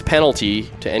 6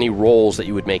 penalty to any rolls that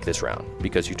you would make this round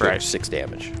because you took 6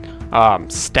 damage.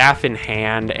 Staff in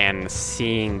hand and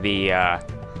seeing the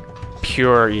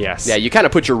pure, yes. Yeah, you kind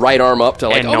of put your right arm up to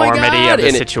like, oh my enormity God, of the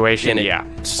and situation, it yeah.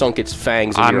 sunk its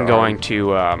fangs in your I'm going arm.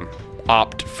 to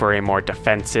opt for a more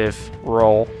defensive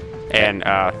role and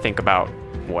think about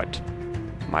what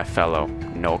my fellow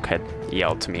Nulk had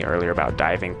yelled to me earlier about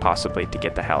diving, possibly to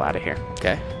get the hell out of here.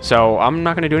 Okay. So I'm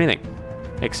not going to do anything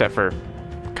except for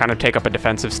kind of take up a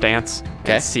defensive stance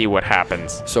and see what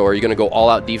happens. So are you going to go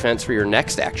all-out defense for your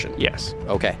next action? Yes.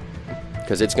 Okay.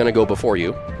 Because it's going to go before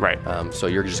you. Right. So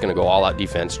you're just going to go all-out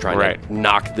defense, trying to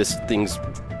knock this thing's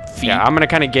feet. Yeah, I'm going to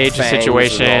kind of gauge the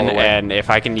situation, and and if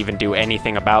I can even do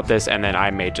anything about this, and then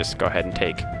I may just go ahead and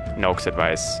take Nulk's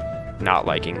advice, not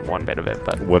liking one bit of it.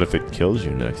 But what if it kills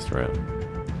you next round?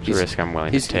 It's a risk I'm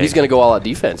willing to take. He's going to go all-out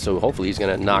defense, so hopefully he's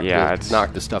going to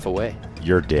knock the stuff away.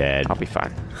 You're dead. I'll be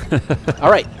fine.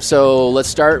 All right, so let's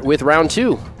start with round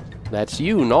 2. That's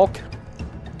you, Nulk.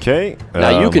 Okay.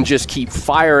 Now you can just keep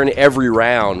firing every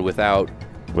round without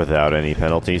any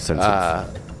penalty since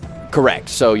correct.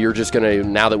 So you're just going to,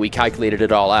 now that we calculated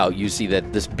it all out, you see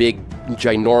that this big,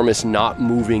 ginormous, not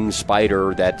moving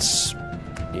spider that's,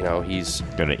 he's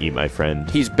gonna eat my friend.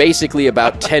 He's basically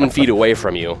about 10 feet away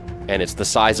from you, and it's the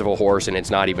size of a horse, and it's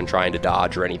not even trying to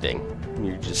dodge or anything.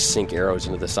 You just sink arrows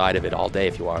into the side of it all day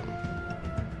if you want.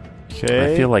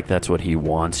 Okay. I feel like that's what he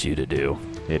wants you to do.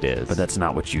 It is. But that's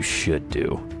not what you should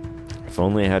do. If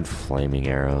only I had flaming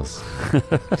arrows.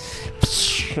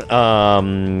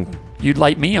 You'd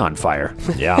light me on fire.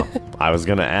 Yeah. I was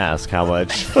gonna ask how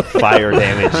much fire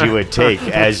damage you would take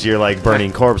as your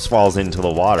burning corpse falls into the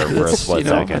water for a split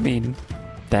second. I mean,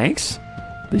 thanks.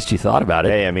 At least you thought about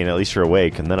it. Hey, I mean, at least you're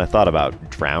awake. And then I thought about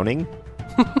drowning.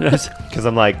 Because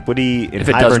I'm like, would he in if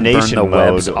it doesn't burn hibernation the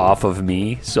mode? webs off of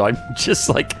me, so I'm just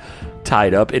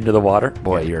tied up into the water.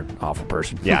 Boy, you're an awful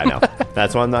person. Yeah, I know.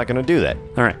 That's why I'm not going to do that.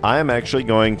 All right. I am actually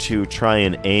going to try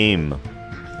and aim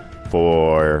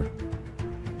for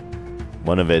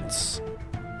one of its...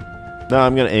 No,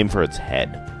 I'm going to aim for its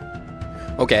head.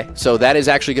 Okay, so that is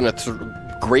actually going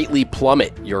to greatly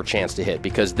plummet your chance to hit,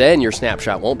 because then your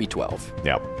snapshot won't be 12.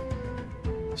 Yep.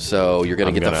 So you're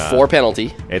going to get the 4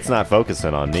 penalty. It's not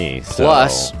focusing on me, so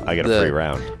Plus, I get a free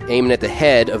round. Aiming at the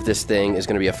head of this thing is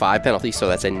going to be a 5 penalty, so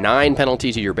that's a 9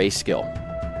 penalty to your base skill.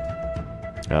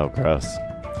 Oh, gross.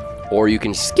 Or you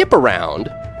can skip a round,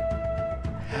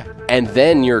 and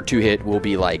then your 2-hit will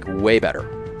be way better.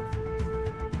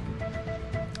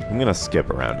 I'm going to skip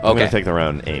a round. Okay. I'm going to take the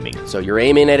round aiming. So you're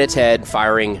aiming at its head,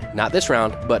 firing not this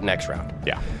round, but next round.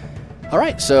 Yeah. All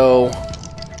right, so...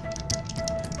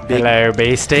 Hello,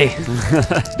 beastie.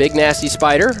 Big nasty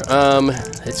spider.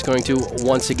 It's going to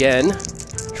once again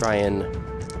try and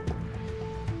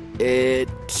it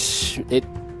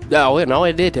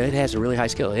has a really high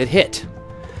skill. It hit.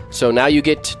 So now you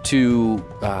get to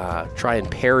try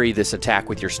and parry this attack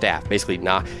with your staff. Basically,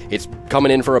 it's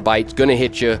coming in for a bite. It's going to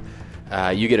hit you.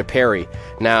 You get a parry.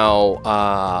 Now,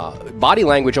 body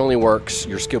language only works.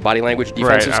 Your skill, body language,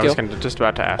 defensive skill, I was just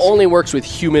about to ask. only works with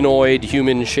humanoid,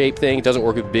 human shape thing. It doesn't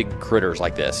work with big critters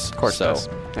like this. Of course, so it does.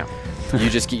 Yeah. you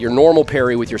just get your normal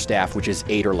parry with your staff, which is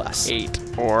 8 or less. 8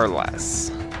 or less.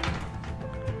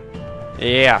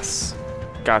 Yes.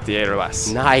 Got the 8 or less.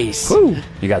 Nice. You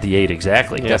got the 8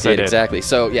 exactly. Yes, That's I it, did. exactly.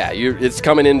 So yeah, it's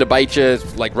coming in to bite you,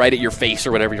 like right at your face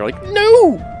or whatever. You're like,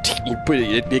 no! You put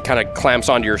it kind of clamps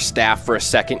onto your staff for a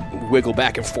second, wiggle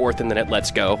back and forth, and then it lets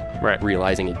go. Right.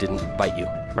 Realizing it didn't bite you.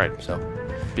 Right. So,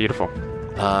 Beautiful.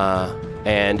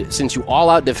 and since you all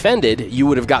out defended, you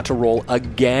would have got to roll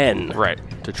again. Right.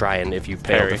 To try and if you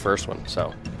failed Parry. the first one.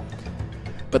 So,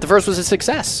 but the first was a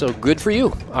success. So good for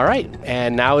you. All right,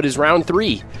 and now it is round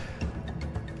 3.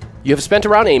 You have spent a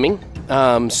round aiming,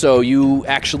 so you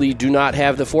actually do not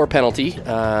have the 4 penalty.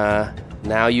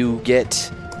 Now you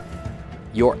get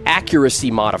your accuracy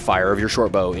modifier of your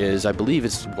short bow is, I believe,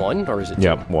 it's 1 or is it 2?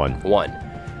 Yep, 1.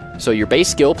 1. So your base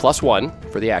skill plus 1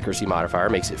 for the accuracy modifier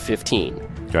makes it 15.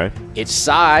 Okay. Its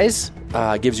size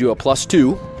gives you a plus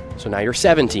 2, so now you're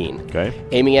 17. Okay.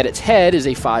 Aiming at its head is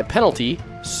a 5 penalty,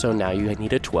 so now you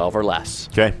need a 12 or less.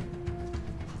 Okay.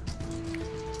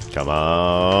 Come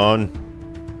on.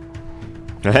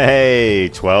 Hey,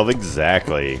 12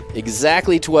 exactly.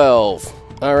 Exactly 12.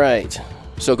 All right.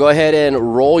 So go ahead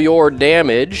and roll your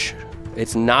damage.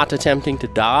 It's not attempting to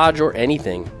dodge or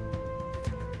anything.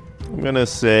 I'm going to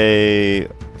say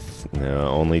no,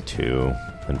 only 2,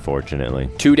 unfortunately.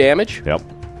 2 damage Yep.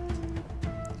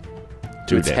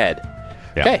 to its da- head.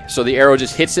 Yeah. Okay, so the arrow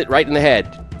just hits it right in the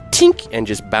head. Tink! And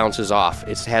just bounces off.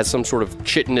 It has some sort of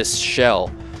chitinous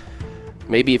shell.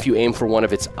 Maybe if you aim for one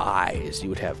of its eyes, you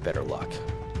would have better luck.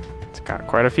 It's got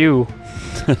quite a few.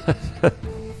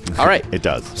 All right. It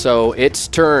does. So it's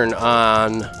turn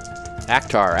on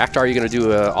Akhtar. Akhtar, are you going to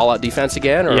do an all-out defense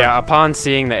again? Or? Yeah, upon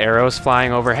seeing the arrows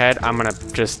flying overhead, I'm going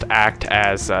to just act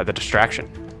as the distraction,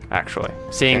 actually.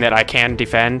 Seeing that I can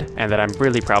defend and that I'm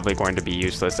really probably going to be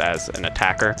useless as an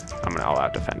attacker, I'm going to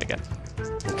all-out defend again.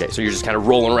 Okay, so you're just kind of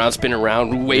rolling around, spinning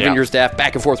around, waving Yeah. your staff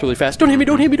back and forth really fast. Don't hit me,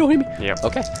 don't hit me, don't hit me. Yep.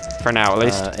 Okay. For now, at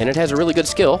least. And it has a really good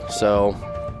skill, so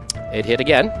it hit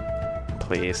again.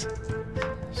 Please.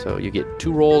 So you get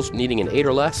 2 rolls needing an 8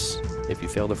 or less if you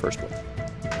fail the first one.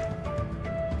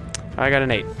 I got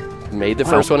an 8. Made the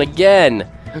first one again.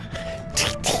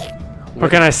 What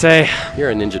can I say?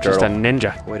 You're a ninja Just a turtle.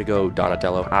 ninja. Way to go,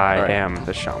 Donatello. I All right. am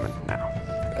the shaman now.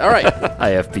 All right. I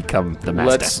have become the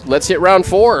master. let's hit round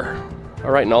 4. All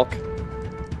right, Nulk.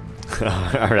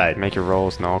 All right. Make your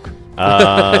rolls, Nulk.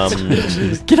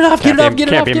 Get it off, get it off, get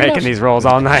it Can't off. be get it making off. these rolls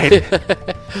all night.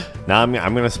 Now I'm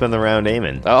going to spend the round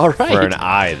aiming. All right. For an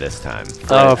eye this time.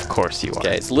 Of course you are.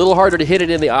 Okay, it's a little harder to hit it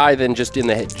in the eye than just in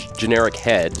the generic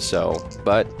head, so,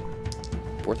 but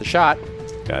worth a shot.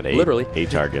 Got 8. Literally. 8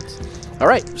 targets. All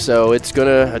right, so it's going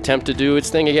to attempt to do its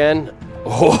thing again.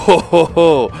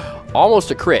 Oh,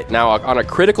 almost a crit. Now, on a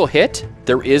critical hit,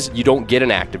 you don't get an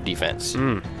active defense.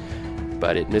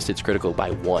 But it missed its critical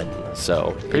by 1,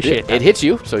 so Appreciate that. it hits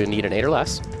you, so you need an 8 or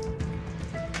less.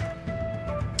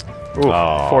 Ooh,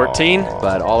 14.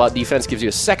 But all-out defense gives you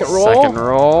a second roll. Second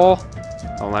roll.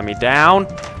 Don't let me down.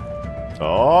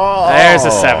 Oh. There's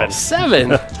a 7.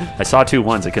 7. I saw 2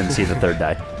 1s. I couldn't see the third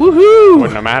die. Woohoo!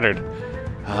 Wouldn't have mattered.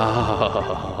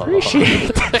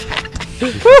 Appreciate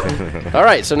that. All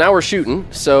right, so now we're shooting.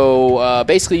 So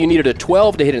basically, you needed a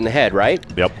 12 to hit it in the head, right?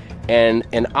 Yep. And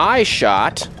an eye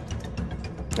shot.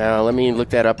 Let me look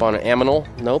that up on an aminal.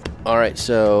 Nope. All right,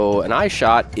 so an eye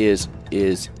shot is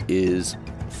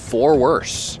 4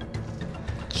 worse.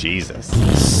 Jesus.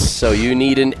 So you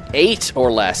need an 8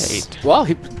 or less. 8. Well,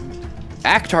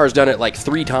 Akhtar's done it like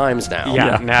 3 times now.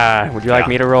 Yeah. Nah. Would you like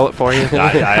me to roll it for you?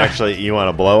 I actually, you want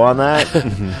to blow on that?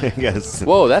 I guess.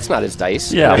 Whoa, that's not his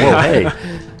dice. Yeah, well, hey.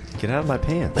 Get out of my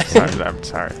pants. I'm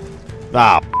sorry.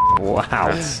 Ah,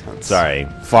 Wow. sorry.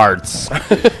 Farts.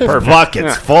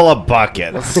 Buckets. Full of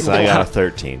buckets. I got a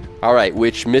 13. All right,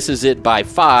 which misses it by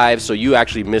 5, so you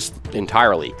actually missed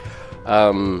entirely.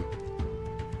 Now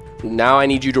I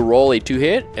need you to roll a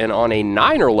 2-hit, and on a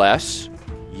 9 or less,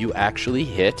 you actually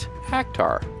hit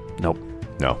Akhtar. Nope.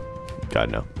 No.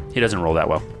 God, no. He doesn't roll that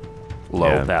well.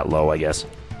 Yeah. That low, I guess.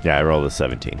 Yeah, I rolled a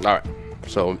 17. All right,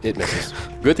 so it misses.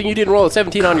 Good thing you didn't roll a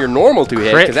 17 on your normal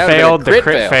 2-hit. Crit that would've been a failed. The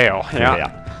crit fail. Yeah.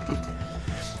 Yeah.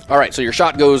 All right, so your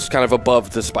shot goes kind of above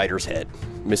the spider's head,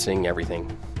 missing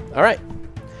everything. All right,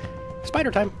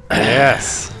 spider time.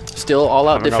 Yes. Still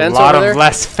all-out Having defense a lot over of there.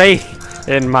 less faith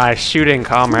in my shooting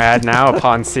comrade now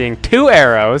upon seeing 2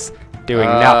 arrows doing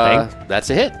nothing. That's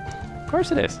a hit. Of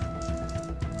course it is.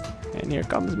 And here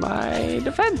comes my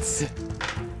defense.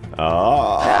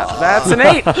 Oh. That's an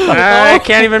 8. I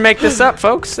can't even make this up,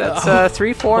 folks. That's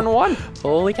 3, 4, and 1.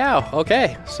 Holy cow.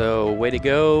 Okay. So, way to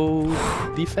go,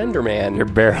 Defender Man. You're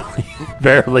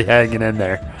barely hanging in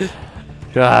there.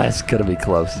 God, it's gonna be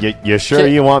close. You sure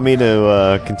you want me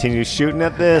to continue shooting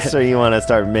at this, or you want to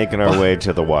start making our way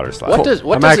to the water slide?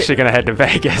 I'm actually going to head to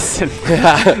Vegas. And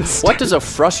what does a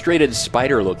frustrated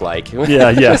spider look like?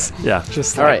 Yeah,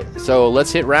 just All right, so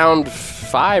let's hit round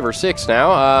 5 or 6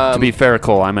 now. To be fair,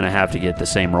 Cole, I'm going to have to get the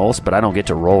same rolls, but I don't get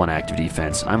to roll an active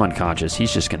defense. I'm unconscious.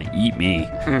 He's just going to eat me.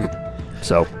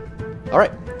 So, all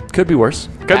right. Could be worse.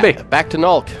 Could be. Back to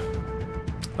Nulk.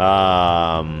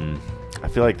 I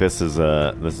feel like this is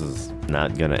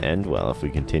not gonna end well if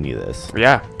we continue this.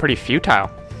 Yeah, pretty futile,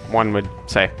 one would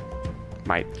say.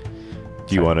 Might.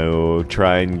 Do you want to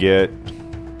try and get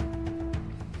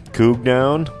Coog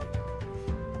down?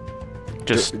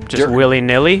 Just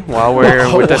willy-nilly while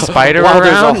we're with the spider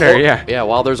around? Or, yeah,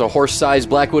 while there's a horse-sized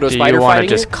Black Widow spider fighting. Do you want to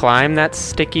just you? Climb that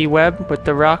sticky web with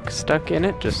the rock stuck in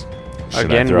it? Just, Should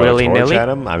again, I throw willy-nilly? a torch at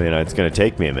him? I mean, it's gonna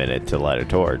take me a minute to light a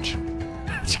torch.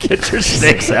 Get your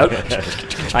sticks out.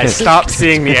 I stopped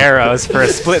seeing the arrows for a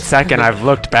split second. I've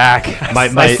looked back.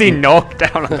 I see Nulk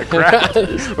down on the ground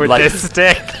with this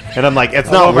stick. And I'm like,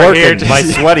 it's not working. Here, my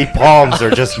sweaty palms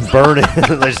are just burning.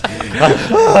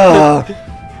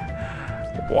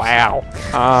 Wow.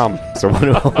 So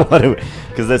what do we...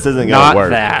 Because this isn't going to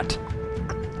work. Not that.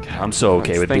 I'm so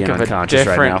okay with being unconscious right now. Think of a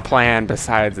different plan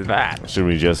besides that. Should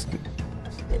we just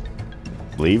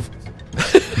leave?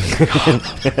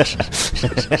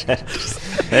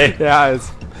 Hey, yeah,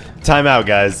 time out,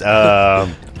 guys.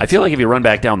 I feel like if you run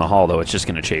back down the hall, though, it's just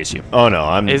going to chase you. Oh no,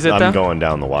 I'm though? going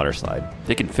down the water slide.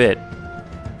 It can fit.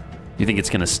 You think it's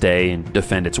going to stay and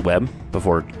defend its web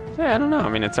before? Yeah, I don't know. I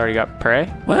mean, it's already got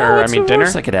prey. Well, or, dinner. dinner.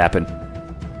 That could happen.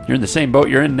 You're in the same boat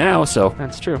you're in now, so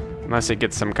That's true. Unless it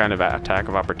gets some kind of attack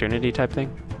of opportunity type thing.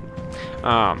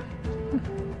 I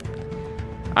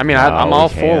mean, I'm all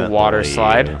for water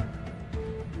slide.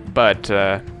 But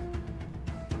I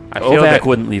feel Ovak that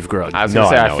wouldn't leave Grug. I was gonna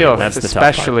say I feel that's the tough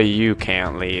part. especially you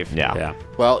can't leave. Yeah.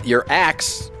 Well, your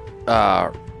axe,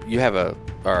 you have a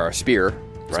spear,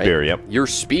 right? Spear, yep. Your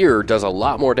spear does a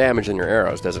lot more damage than your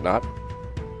arrows, does it not?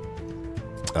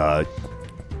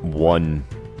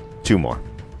 2 more.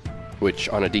 Which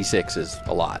on a d6 is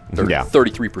a lot.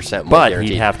 33% more But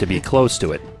guaranteed. he'd have to be close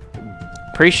to it.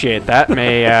 Appreciate that.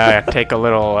 May take a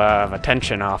little of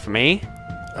attention off me.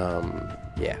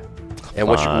 Yeah. And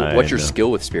what's your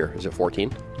skill with spear? Is it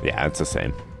 14? Yeah, it's the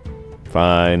same.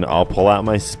 Fine, I'll pull out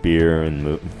my spear and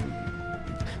move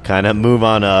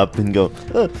on up and go.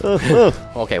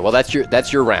 Okay, well that's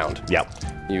your round. Yep.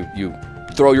 You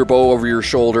throw your bow over your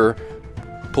shoulder,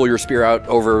 pull your spear out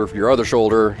over your other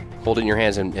shoulder, hold it in your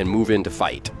hands, and move in to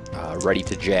fight, ready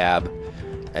to jab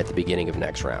at the beginning of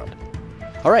next round.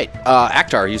 All right,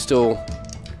 Akhtar, you still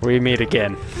We meet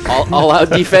again. all out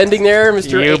defending there,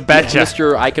 Mr. You betcha.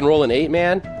 Mr. I can roll an 8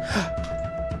 man.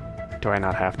 Do I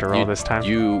not have to roll this time?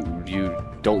 You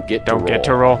don't get to Don't roll. get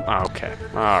to roll? Oh, okay.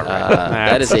 All right.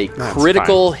 That is a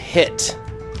critical hit.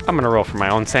 I'm going to roll for my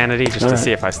own sanity just to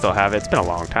see if I still have it. It's been a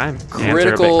long time. The hands are a bit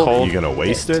Critical- cold. You gonna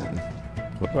waste it?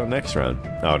 What about next round?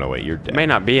 Oh no, wait, you're dead. May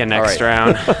not be a next All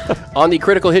round. On the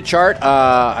critical hit chart,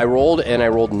 I rolled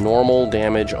normal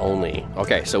damage only.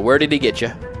 Okay, so where did he get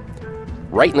you?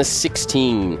 Right in the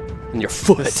 16 in your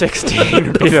foot. 16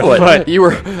 would be the foot. You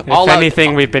were all If out.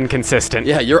 anything, we've been consistent.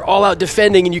 Yeah, you're all out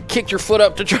defending, and you kicked your foot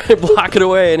up to try and block it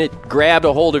away, and it grabbed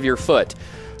a hold of your foot.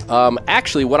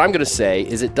 Actually, what I'm going to say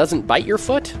is it doesn't bite your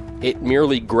foot. It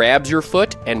merely grabs your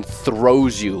foot and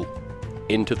throws you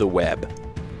into the web.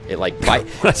 It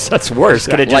That's worse.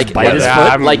 Could it just bite his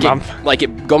foot?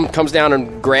 It comes down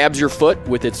and grabs your foot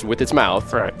with its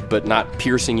mouth, Right. but not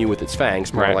piercing you with its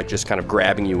fangs. More Right. like just kind of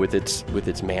grabbing you with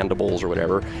its mandibles or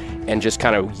whatever, and just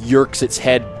kind of yerks its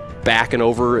head back and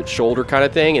over its shoulder, kind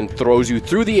of thing, and throws you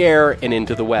through the air and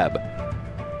into the web,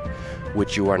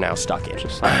 which you are now stuck in.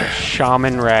 Just like a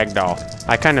shaman ragdoll.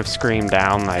 I kind of scream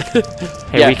down like,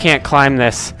 hey, Yeah. we can't climb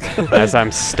this as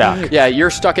I'm stuck. Yeah, you're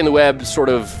stuck in the web, sort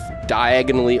of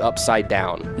diagonally upside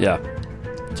down. Yeah.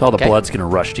 So all the Okay. blood's going to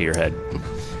rush to your head.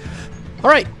 All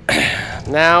right,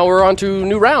 now we're on to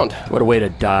new round. What a way to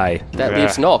die. That Yeah.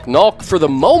 leaves Nulk. Nulk, for the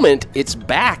moment, its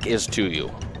back is to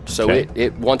you. So Okay.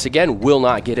 it once again will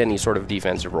not get any sort of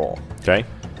defensive roll. Okay.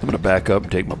 I'm going to back up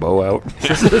and take my bow out.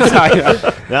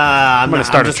 I'm gonna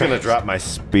start just a gonna drop my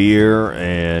spear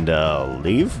and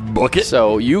leave. Book it.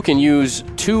 So you can use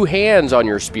 2 hands on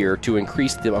your spear to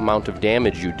increase the amount of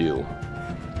damage you do.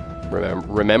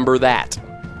 Remember that.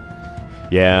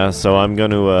 Yeah, so I'm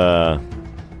gonna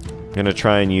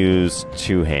try and use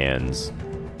 2 hands.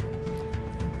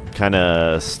 kind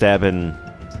of stabbing.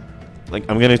 Like,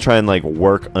 I'm gonna try and like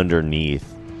work underneath,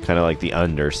 kind of like the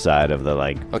underside of the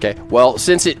like. Okay. Well,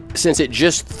 since it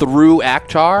just threw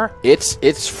Aktar,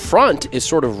 its front is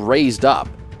sort of raised up.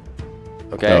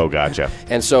 Okay. Oh, gotcha.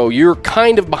 And so you're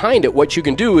kind of behind it. What you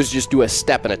can do is just do a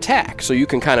step and attack. So you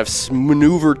can kind of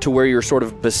maneuver to where you're sort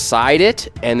of beside it,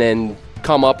 and then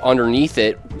come up underneath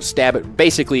it, stab it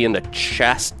basically in the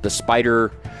chest, the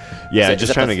spider. Yeah,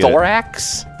 just trying to get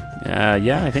thorax.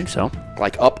 Yeah, I think so.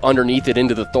 Like up underneath it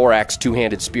into the thorax,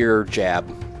 two-handed spear jab.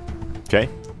 Okay.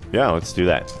 Yeah, let's do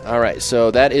that. All right,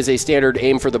 so that is a standard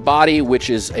aim for the body, which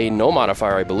is a no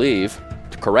modifier, I believe.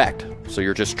 Correct. So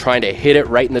you're just trying to hit it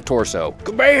right in the torso.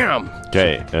 Kabam!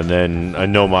 Okay, and then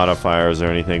no modifiers or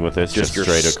anything with this, just your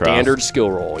straight across. Standard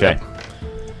skill roll. Okay.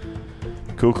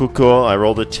 Yep. Cool. I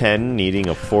rolled a 10, needing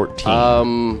a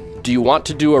 14. Do you want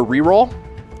to do a reroll?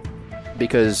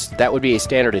 Because that would be a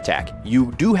standard attack.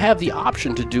 You do have the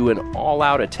option to do an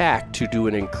all-out attack to do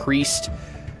an increased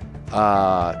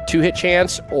 2-hit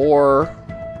chance or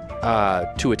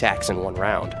 2 attacks in 1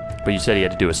 round. But you said he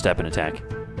had to do a step and attack.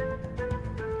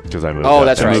 Because I moved Oh, up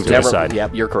that's there. right. Moved to the side.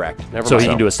 Yep, you're correct. Never So mind. he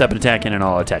can do a step and attack and an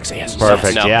all attack. So yes,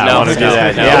 Perfect. No, yeah, no, I want to do no,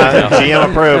 that. no, yeah, no.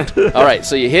 GM approved. All right,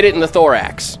 so you hit it in the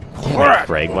thorax.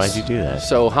 Greg, why'd you do that?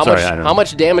 So how Sorry, I don't know. how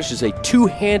much damage does a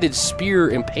two-handed spear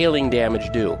impaling damage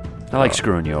do? I like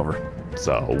screwing you over.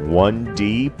 So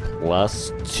 1d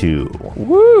plus 2.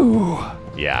 Woo!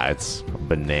 Yeah, it's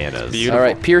bananas. Beautiful. All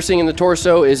right, piercing in the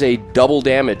torso is a double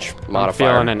damage I'm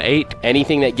modifier. feeling an 8.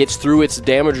 Anything that gets through its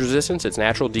damage resistance, its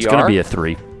natural DR, It's going to be a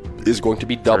 3. is going to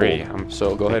be doubled. 3. I'm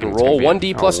So go ahead and thinking roll it's gonna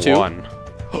be 1d plus a 2. 1.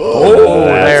 Oh,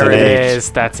 There an it 8. is.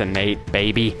 That's an 8,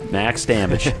 baby. Max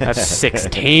damage. That's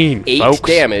 16, 8 folks.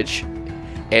 damage,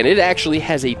 and it actually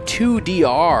has a 2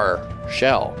 DR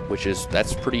shell,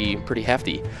 that's pretty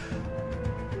hefty.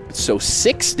 So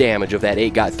 6 damage of that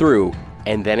 8 got through,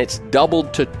 and then it's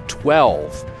doubled to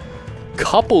 12,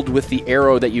 coupled with the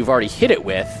arrow that you've already hit it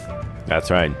with. That's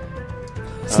right.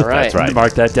 All right. That's right.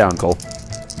 Mark that down, Cole.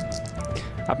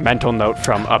 A mental note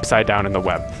from upside down in the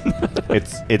web.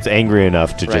 It's angry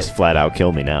enough to just flat out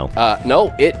kill me now.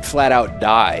 No, it flat out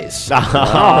dies.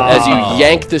 As you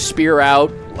yank the spear out,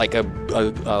 like a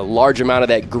large amount of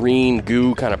that green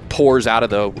goo kind of pours out of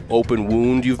the open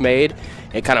wound you've made.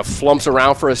 It kind of flumps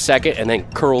around for a second and then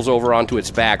curls over onto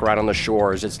its back right on the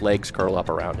shore as its legs curl up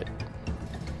around it.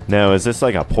 Now, is this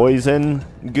like a poison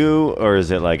goo or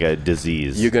is it like a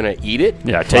disease? You're going to eat it?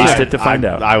 Yeah, taste it to find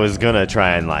out. I was gonna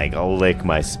try and like lick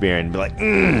my spear and be like,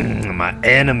 my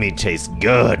enemy tastes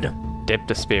good. Dip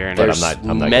the spear in But it.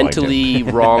 I'm not mentally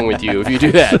wrong with you if you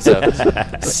do that.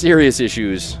 So serious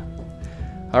issues.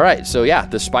 All right, so yeah,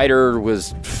 the spider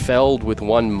was felled with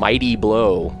one mighty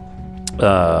blow.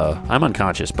 I'm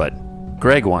unconscious, but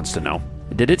Greg wants to know.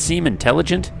 Did it seem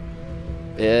intelligent?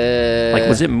 Like,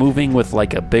 was it moving with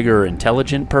like a bigger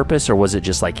intelligent purpose, or was it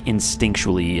just like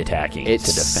instinctually attacking to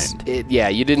defend? Yeah,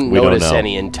 you didn't We don't notice know.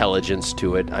 any intelligence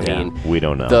to it. I mean, We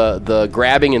don't know. the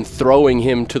grabbing and throwing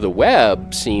him to the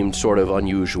web seemed sort of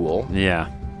unusual. Yeah.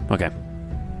 Okay.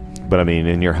 But I mean,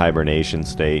 in your hibernation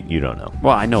state, you don't know.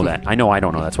 Well, I know that. I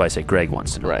don't know. That's why I say Greg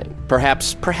wants to know. Right.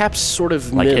 Perhaps sort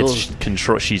of Like middle.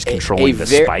 she's controlling the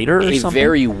spider or a something?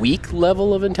 very weak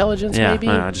level of intelligence, Yeah, maybe.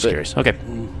 I'm just but curious. Okay.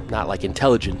 Not like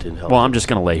intelligent intelligence. Well, I'm just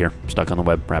going to lay here, stuck on the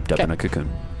web, wrapped up in a cocoon.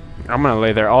 I'm going to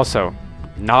lay there also.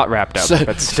 Not wrapped up, So-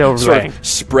 but still sort laying. of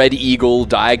spread eagle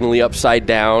diagonally upside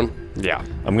down, Yeah.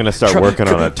 I'm gonna start working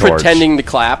on a torch. pretending to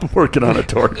clap. Working on a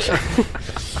torch.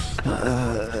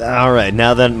 All right,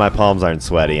 now that my palms aren't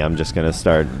sweaty, I'm just gonna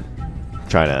start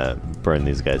trying to burn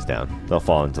these guys down. They'll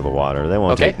fall into the water. They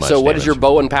won't Okay, take much so what is your damage.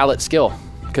 bow and pallet skill?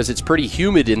 Because it's pretty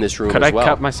humid in this room Could as I well.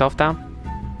 cut myself down?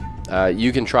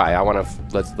 You can try. I want to.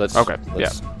 Let's. Okay,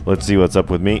 let's- Let's see what's up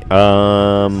with me.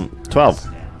 12.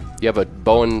 You have a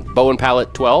bow and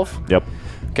pallet 12. Yep.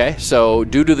 Okay, so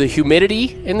due to the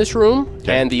humidity in this room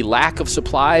Okay. and the lack of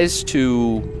supplies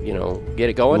to get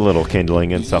it A going, little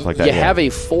kindling and stuff like that. you yeah. have a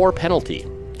 4 penalty.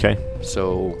 Okay.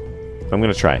 So I'm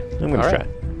gonna try. I'm gonna All try.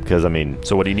 right. Because I mean,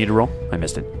 So what do you need to roll? I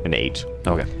missed it. an 8.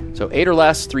 Okay. 8 or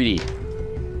less, 3D.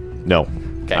 No.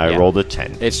 Okay, I yeah. rolled a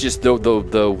 10. It's just the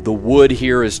wood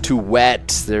here is too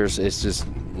wet. It's just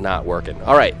not working.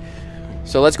 All right.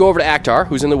 So let's go over to Aktar,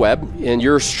 who's in the web, and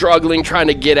you're struggling trying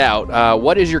to get out.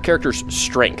 What is your character's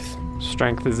strength?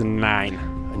 Strength is a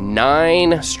 9.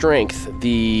 9 strength.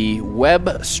 The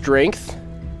web strength.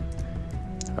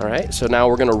 All right. So now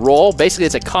we're going to roll. Basically,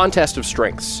 it's a contest of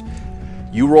strengths.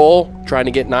 You roll trying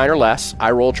to get 9 or less. I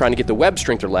roll trying to get the web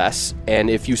strength or less. And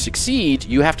if you succeed,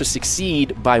 you have to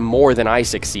succeed by more than I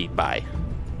succeed by.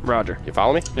 Roger. You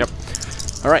follow me? Yep.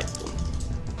 All right.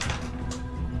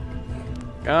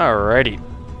 Alrighty.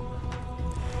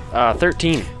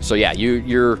 13. So yeah,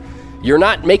 you're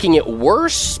not making it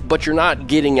worse, but you're not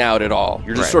getting out at all.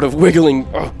 You're just sort of wiggling.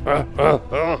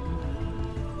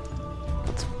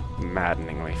 That's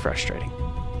maddeningly frustrating.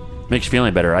 Makes you feel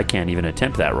any better. I can't even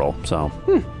attempt that roll, so.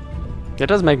 It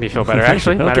does make me feel better,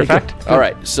 actually. Matter of fact. All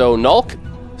right, so Nulk,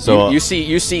 So you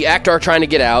see Aktar trying to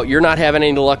get out. You're not having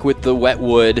any luck with the wet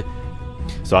wood.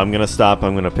 So I'm gonna stop.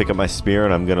 I'm gonna pick up my spear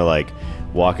and I'm gonna like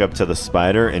walk up to the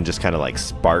spider and just kind of like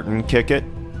Spartan kick it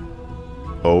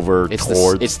over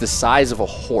towards. It's the size of a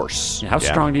horse. How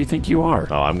strong do you think you are?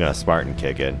 Oh, I'm gonna Spartan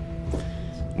kick it.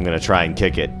 I'm gonna try and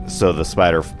kick it so the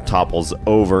spider topples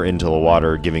over into the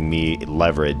water, giving me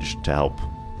leverage to help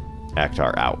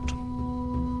Aktar out.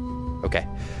 Okay.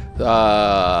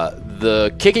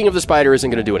 The kicking of the spider isn't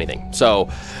going to do anything. So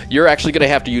you're actually going to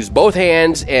have to use both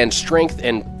hands and strength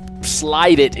and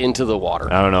slide it into the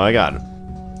water. I don't know. I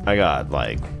got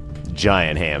like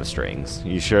giant hamstrings.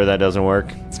 You sure that doesn't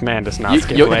work? This man does not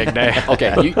skip leg day.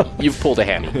 Okay, you've pulled a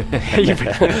hammy.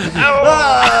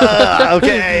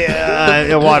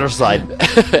 Okay, water slide.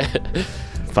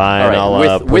 Fine, Right,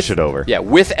 I'll push it over. Yeah,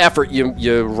 with effort,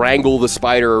 you wrangle the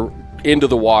spider into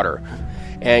the water.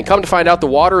 And come to find out, the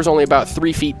water is only about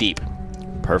 3 feet deep.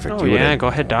 Perfect. Oh, yeah, go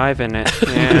ahead, dive in it.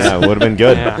 Yeah, it would have been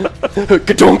good.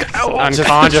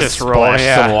 Unconscious roll,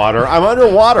 Splash some water. I'm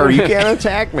underwater. You can't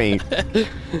attack me.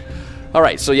 All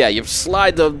right, so yeah, you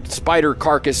slide the spider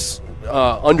carcass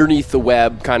underneath the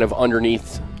web, kind of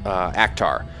underneath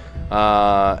Aktar.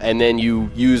 And then you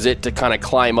use it to kind of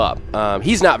climb up.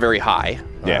 He's not very high.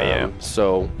 Yeah.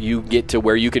 So you get to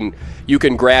where you can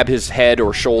grab his head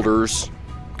or shoulders,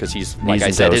 because he's, like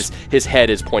I said, his head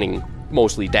is pointing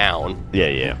mostly down.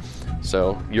 Yeah.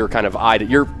 So you're kind of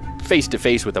you're face to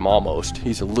face with him almost.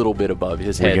 He's a little bit above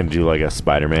his head. We're gonna do like a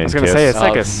Spider-Man I was kiss. going to say, it's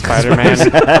like a Spider-Man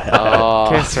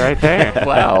kiss right there.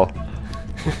 Wow.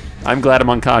 I'm glad I'm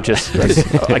unconscious.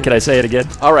 Can I say it again?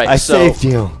 All right, I saved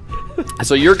you.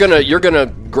 So you're gonna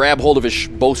grab hold of his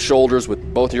both shoulders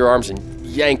with both your arms and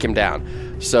yank him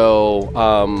down. So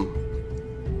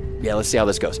yeah, let's see how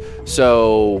this goes.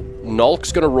 So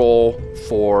Nulk's gonna roll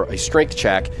for a strength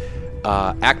check.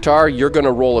 Aktar, you're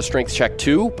gonna roll a strength check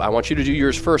too. I want you to do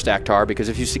yours first, Aktar, because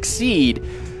if you succeed,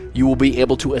 you will be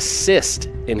able to assist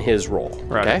in his roll.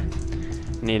 Right. Okay.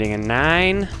 Needing a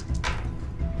 9.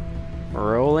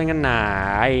 Rolling a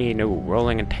 9. No,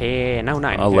 rolling a 10. No,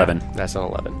 9. 11. Yeah. That's an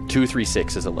 11. 2, 3,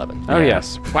 6 is 11. Oh,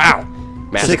 yes. Wow.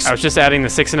 Magic. I was just adding the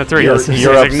 6 and a 3. You're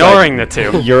You're ignoring the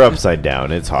 2. You're upside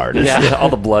down. It's hard. Yeah, all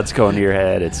the blood's going to your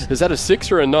head. Is that a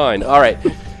 6 or a 9? All right.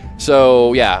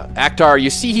 So, yeah, Aktar, you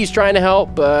see he's trying to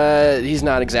help, but he's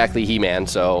not exactly He-Man,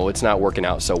 so it's not working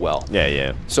out so well.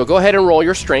 Yeah. So go ahead and roll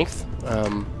your strength,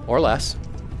 or less.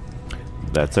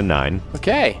 That's a 9.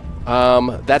 Okay.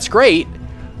 That's great,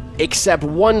 except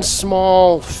one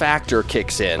small factor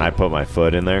kicks in. I put my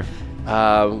foot in there.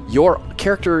 Your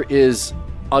character is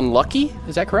unlucky,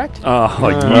 is that correct? Oh,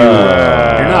 you're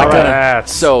not gonna.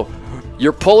 So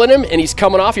you're pulling him, and he's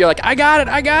coming off. You're like, I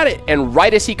got it. And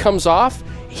right as he comes off,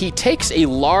 he takes a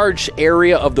large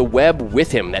area of the web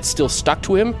with him that's still stuck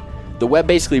to him. The web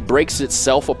basically breaks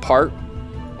itself apart.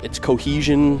 Its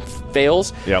cohesion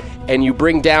fails. Yep. And you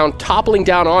bring down, toppling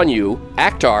down on you,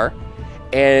 Aktar,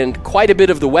 and quite a bit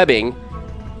of the webbing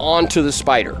onto the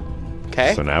spider.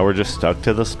 Okay? So now we're just stuck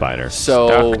to the spider.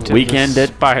 So Weekend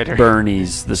at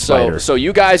Bernie's, the spider. So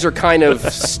you guys are kind of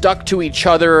stuck to each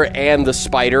other and the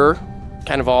spider,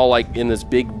 kind of all like in this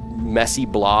big messy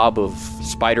blob of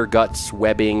spider guts,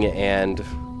 webbing, and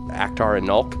Aktar and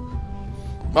Nulk.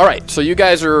 All right, so you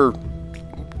guys are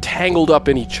tangled up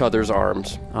in each other's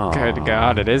arms. Good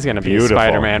God, it is going to be Beautiful. a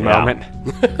Spider-Man Yeah. moment.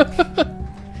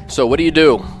 So what do you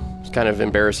do? It's kind of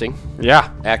embarrassing. Yeah.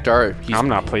 Aktar, I'm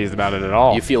not pleased about it at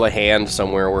all. you feel a hand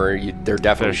somewhere where there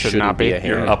definitely There should shouldn't not be be. a hand.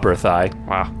 Your upper thigh.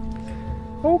 Wow.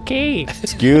 Okay.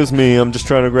 Excuse me, I'm just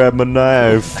trying to grab my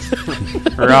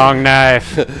knife. Wrong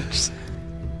knife.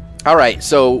 All right,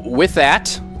 so with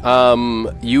that,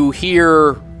 you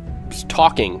hear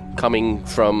talking coming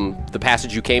from the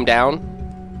passage you came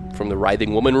down, from the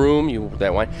writhing woman room. You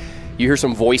hear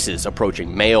some voices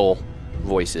approaching, male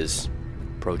voices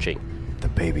approaching. The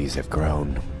babies have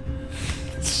grown.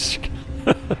 It's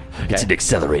an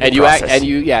accelerated And process.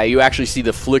 you actually see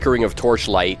the flickering of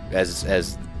torchlight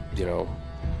as you know,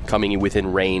 coming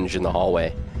within range in the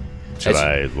hallway. Should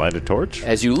I light a torch?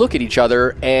 As you look at each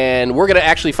other, and we're going to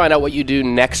actually find out what you do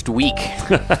next week.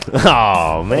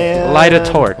 Oh man! Light a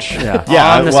torch. Yeah,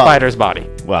 on the well- spider's body.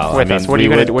 Well, with I mean, us. What are we you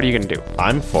gonna would- do? What are you gonna do?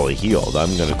 I'm fully healed.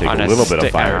 I'm gonna take On a a little bit of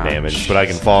stick- fire ouch. damage, but I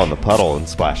can fall in the puddle and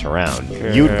splash around.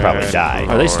 You'd probably die.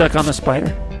 Are they stuck on the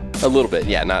spider? A little bit,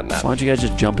 yeah, not. Why don't you guys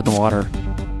just jump in the water,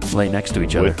 lay next to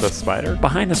each other? With the spider?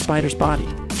 Behind the spider's body.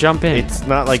 Jump in. It's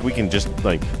not like we can just,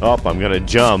 like, oh, I'm going to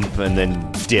jump and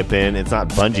then dip in. It's not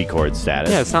bungee cord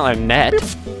status. Yeah, it's not like net.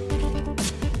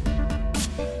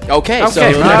 Okay, so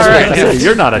all right.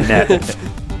 You're not a net.